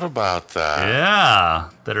thought about that. Yeah,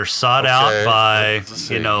 that are sought out by,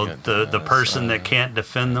 see. the person that can't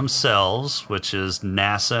defend themselves, which is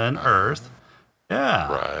NASA and Earth.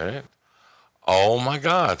 Yeah. Right. Oh my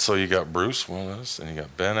God. So you got Bruce Willis and you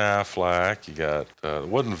got Ben Affleck. You got, it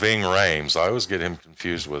wasn't Ving Rhames. I always get him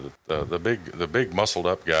confused with it. The big muscled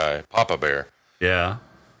up guy, Papa Bear. Yeah.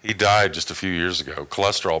 He died just a few years ago.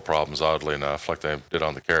 Cholesterol problems, oddly enough, like they did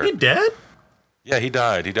on the character. He dead? Yeah, he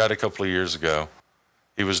died. He died a couple of years ago.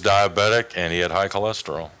 He was diabetic and he had high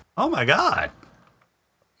cholesterol. Oh my God.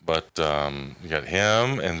 But you got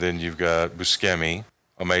him, and then you've got Buscemi,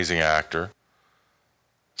 amazing actor,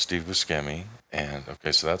 Steve Buscemi. And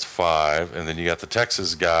okay, so that's 5. And then you got the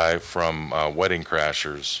Texas guy from Wedding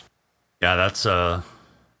Crashers. Yeah, that's I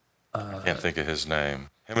can't think of his name.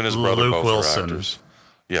 Him and his brother Luke both Wilson. are actors.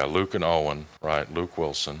 Yeah, Luke and Owen, right? Luke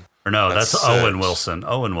Wilson. Or no, that's 6. Owen Wilson.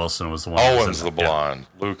 Owen Wilson was the one. who was Owen's in the it. blonde.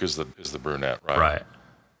 Yeah. Luke is the brunette, right? Right.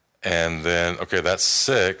 And then okay, that's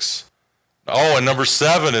 6. Oh, and number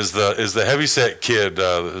 7 is the heavyset kid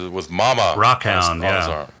with Mama. Rockhound, on his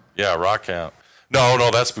arm. Yeah, Rockhound. No,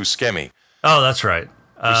 that's Buscemi. Oh, that's right.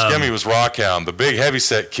 Buscemi was Rockhound, the big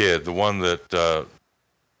heavyset kid, the one that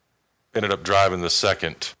ended up driving the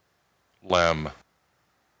second Lem.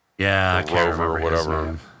 Yeah, I can't Rover remember or whatever. his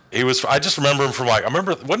name. He was. I just remember him from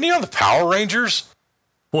wasn't he on the Power Rangers?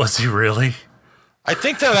 Was he really? I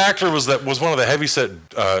think that actor was one of the heavyset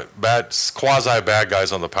quasi bad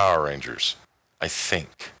guys on the Power Rangers. I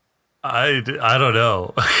think. I don't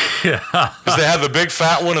know. Yeah. Because they had the big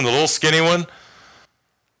fat one and the little skinny one.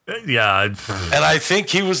 Yeah. And I think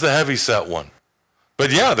he was the heavyset one.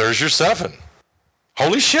 But yeah, there's your 7.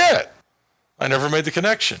 Holy shit. I never made the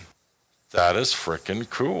connection. That is freaking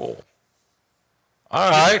cool. All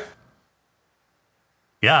right.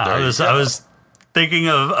 Yeah, There you I go. was thinking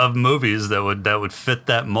of movies that would fit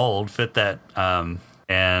that mold, fit that,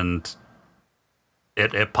 and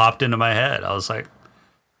it popped into my head. I was like,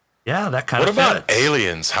 yeah, that kind What of about fits.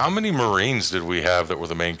 Aliens? How many Marines did we have that were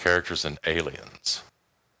the main characters in Aliens?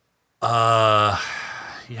 You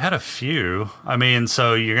had a few. I mean,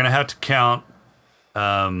 so you're gonna have to count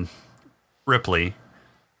Ripley.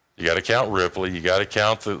 You got to count Ripley. You got to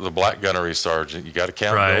count the black gunnery sergeant. You got to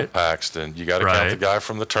count Bill Right. Paxton. You got to count the guy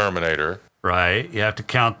from the Terminator, Right. You have to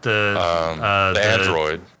count the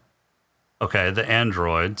android. Okay, the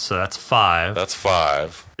android. So that's 5. That's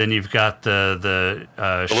 5. Then you've got the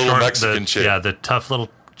little Mexican chick. Yeah, the tough little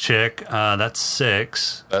chick. That's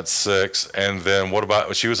 6. That's 6. And then what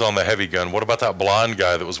about, she was on the heavy gun. What about that blonde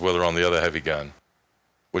guy that was with her on the other heavy gun?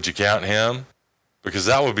 Would you count him? Because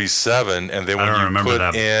that would be 7. And then I when don't you remember put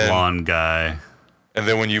that in, blonde guy. and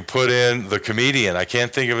then when you put in the comedian, I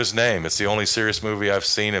can't think of his name. It's the only serious movie I've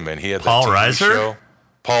seen him in. He had Paul that TV Reiser? show.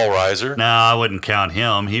 Paul Reiser. No, I wouldn't count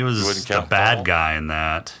him. He You was wouldn't the count bad Paul? guy in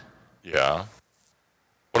that. Yeah.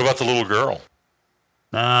 What about the little girl?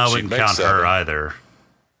 No, I She'd wouldn't make count 7. her either.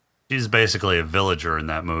 She's basically a villager in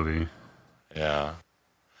that movie. Yeah.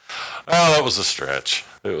 Oh, that was a stretch.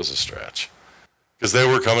 It was a stretch. Because they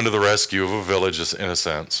were coming to the rescue of a village, in a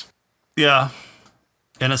sense. Yeah,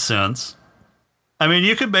 in a sense. I mean,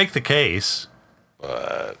 you could make the case.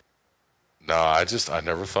 But no, I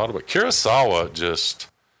never thought about it. Kurosawa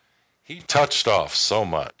he touched off so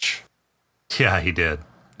much. Yeah, he did.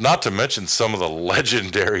 Not to mention some of the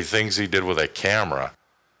legendary things he did with a camera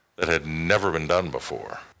that had never been done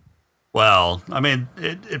before. Well, I mean,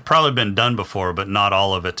 it probably been done before, but not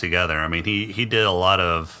all of it together. I mean, he did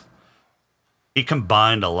he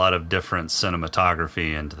combined a lot of different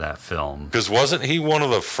cinematography into that film. Because wasn't he one of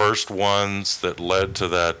the first ones that led to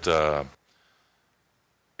that?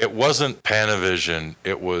 It wasn't Panavision.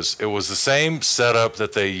 It was the same setup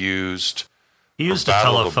that they used. He used a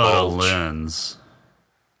Battle of the telephoto Bulge. lens.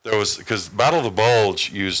 There was, because Battle of the Bulge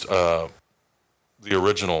used the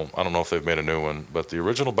original. I don't know if they've made a new one, but the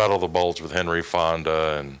original Battle of the Bulge with Henry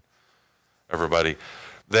Fonda and everybody,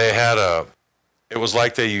 they had it was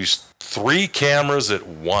like they used 3 cameras at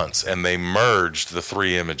once and they merged the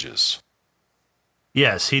 3 images.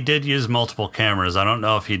 Yes, he did use multiple cameras. I don't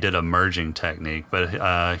know if he did a merging technique,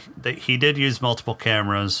 but he did use multiple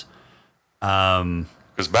cameras.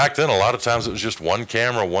 Because back then, a lot of times it was just one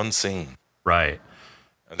camera, one scene. Right.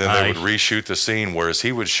 And then they would reshoot the scene, whereas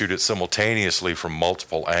he would shoot it simultaneously from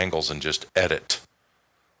multiple angles and just edit.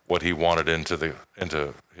 what he wanted into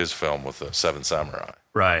his film with the Seven Samurai.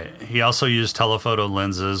 Right. He also used telephoto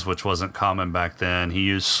lenses, which wasn't common back then. He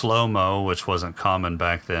used slow-mo, which wasn't common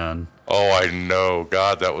back then. Oh, I know.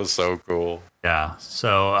 God, that was so cool. Yeah.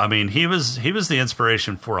 So, I mean, he was the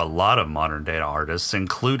inspiration for a lot of modern day artists,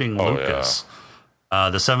 including Lucas. Yeah.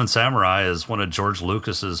 The Seven Samurai is one of George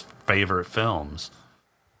Lucas's favorite films.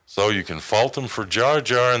 So you can fault him for Jar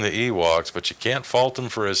Jar and the Ewoks, but you can't fault him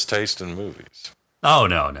for his taste in movies. Oh,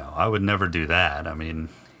 no. I would never do that. I mean,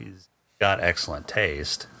 he's got excellent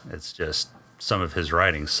taste. It's just some of his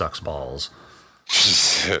writing sucks balls.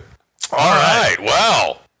 All right.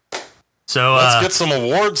 Well, so let's get some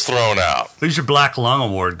awards thrown out. Who's your Black Lung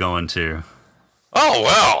Award going to? Oh,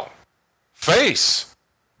 well, Face.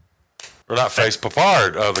 Or not Face,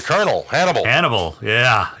 Papard, the Colonel, Hannibal. Hannibal,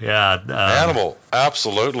 yeah. Hannibal,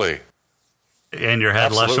 absolutely. And your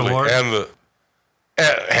Head Lesh Award? And the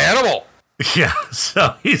Hannibal. Yeah,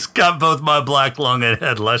 so he's got both my Black Lung and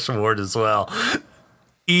Head Lesh Award as well.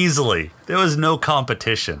 Easily. There was no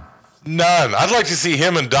competition. None. I'd like to see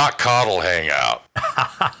him and Doc Cottle hang out.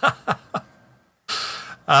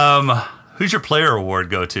 Who's your Player Award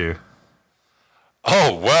go to?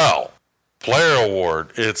 Oh, well, Player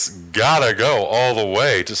Award, it's gotta go all the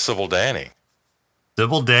way to Sybil Danning.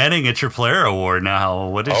 Sybil Danning, it's your Player Award now.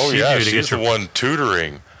 What did she do to she's get the one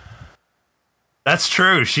tutoring. That's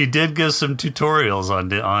true. She did give some tutorials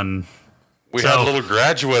on. We had a little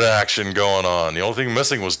graduate action going on. The only thing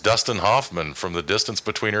missing was Dustin Hoffman from The Distance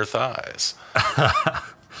Between Her Thighs.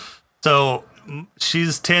 So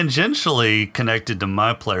she's tangentially connected to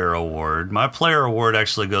my Player Award. My Player Award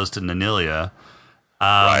actually goes to Nanilia,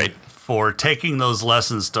 right, for taking those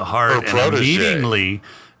lessons to heart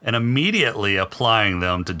and immediately applying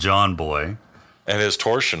them to John Boy and his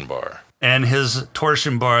torsion bar. And his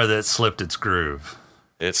torsion bar that slipped its groove.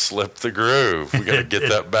 It slipped the groove. We got to get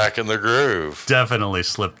that back in the groove. Definitely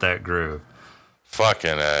slipped that groove.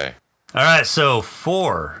 Fucking A. All right, so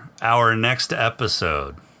for our next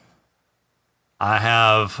episode, I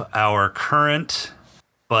have our current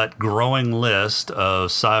but growing list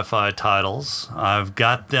of sci-fi titles. I've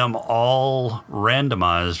got them all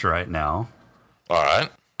randomized right now. All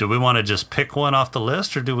right. Do we want to just pick one off the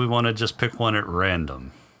list, or do we want to just pick one at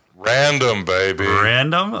random? Random, baby.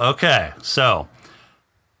 Random? Okay. So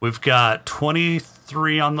we've got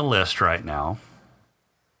 23 on the list right now.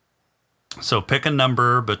 So pick a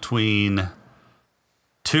number between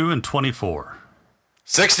 2 and 24.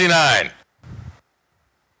 69.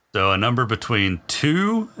 So a number between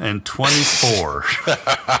 2 and 24.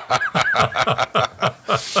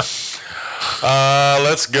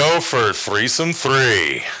 Let's go for Threesome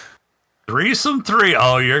 3. Threesome 3.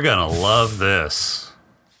 Oh, you're going to love this.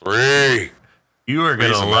 3. You are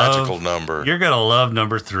going to love magical number. You're going to love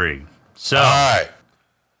number 3. So,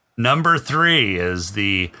 number 3 is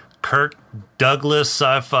the Kirk Douglas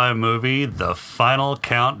sci-fi movie, The Final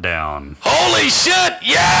Countdown. Holy shit!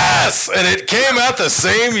 Yes, and it came out the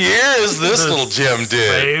same year as this little gem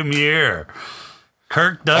did. Same year.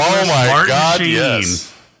 Kirk Douglas, Martin Sheen.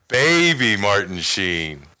 Yes. Baby Martin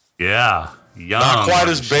Sheen. Yeah, young. Not quite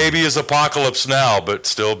Martin as baby as Apocalypse Now, but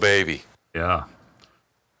still baby. Yeah.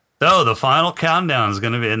 So the Final Countdown is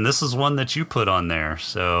going to be, and this is one that you put on there.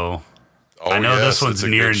 So I know this one's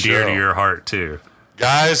near and dear to your heart too,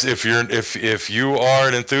 guys. If you are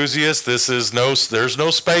an enthusiast, there's no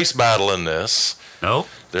space battle in this. Nope.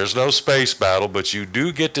 There's no space battle, but you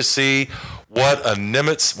do get to see what a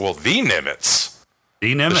Nimitz,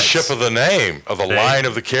 the ship of the name of the line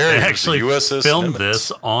of the carrier. They actually the USS filmed Nimitz.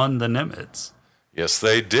 this on the Nimitz. Yes,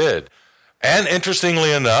 they did. And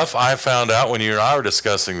interestingly enough, I found out when you and I were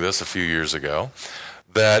discussing this a few years ago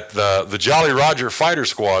that the Jolly Roger fighter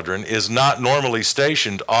squadron is not normally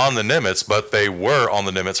stationed on the Nimitz, but they were on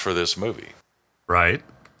the Nimitz for this movie. Right.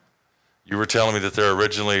 You were telling me that they're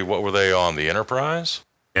originally, what were they on, the Enterprise?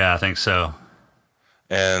 Yeah, I think so.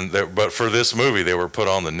 But for this movie, they were put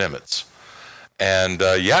on the Nimitz. And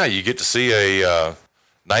you get to see a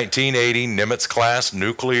 1980 Nimitz-class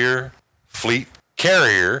nuclear fleet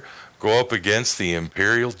carrier go up against the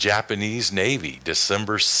Imperial Japanese Navy,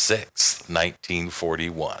 December 6th,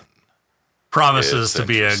 1941. Promises to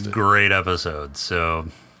be a great episode. So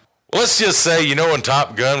let's just say, in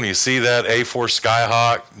Top Gun, when you see that A4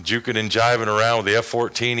 Skyhawk juking and jiving around with the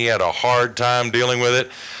F-14, he had a hard time dealing with it.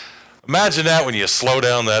 Imagine that when you slow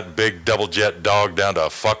down that big double jet dog down to a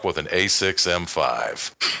fuck with an A6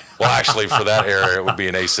 M5. Well, actually, for that era, it would be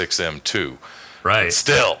an A6 M2. Right. But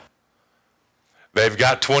still, they've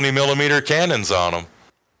got 20 millimeter cannons on them.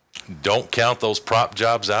 Don't count those prop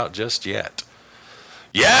jobs out just yet.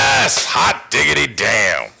 Yes! Hot diggity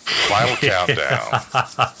damn. Final countdown.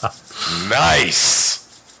 Nice.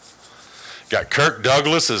 Got Kirk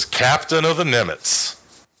Douglas as captain of the Nimitz.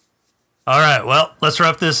 All right, well, let's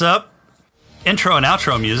wrap this up. Intro and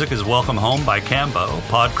outro music is Welcome Home by Cambo.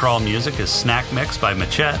 Podcrawl music is Snack Mix by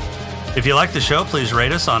Machette. If you like the show, please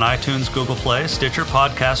rate us on iTunes, Google Play, Stitcher,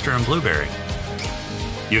 Podcaster, and Blueberry.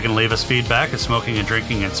 You can leave us feedback at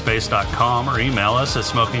smokinganddrinkinginspace.com or email us at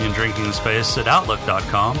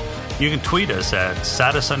smokinganddrinkingspace@outlook.com. You can tweet us at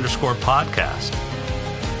satis_podcast.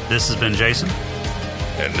 This has been Jason.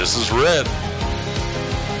 And this is Red.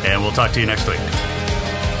 And we'll talk to you next week.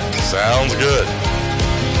 Sounds good.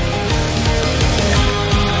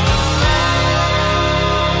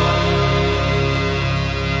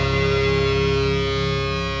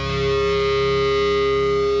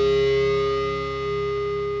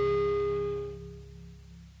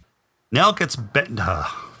 Nell gets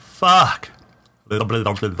fuck.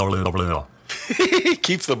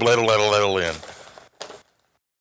 Keeps the little in.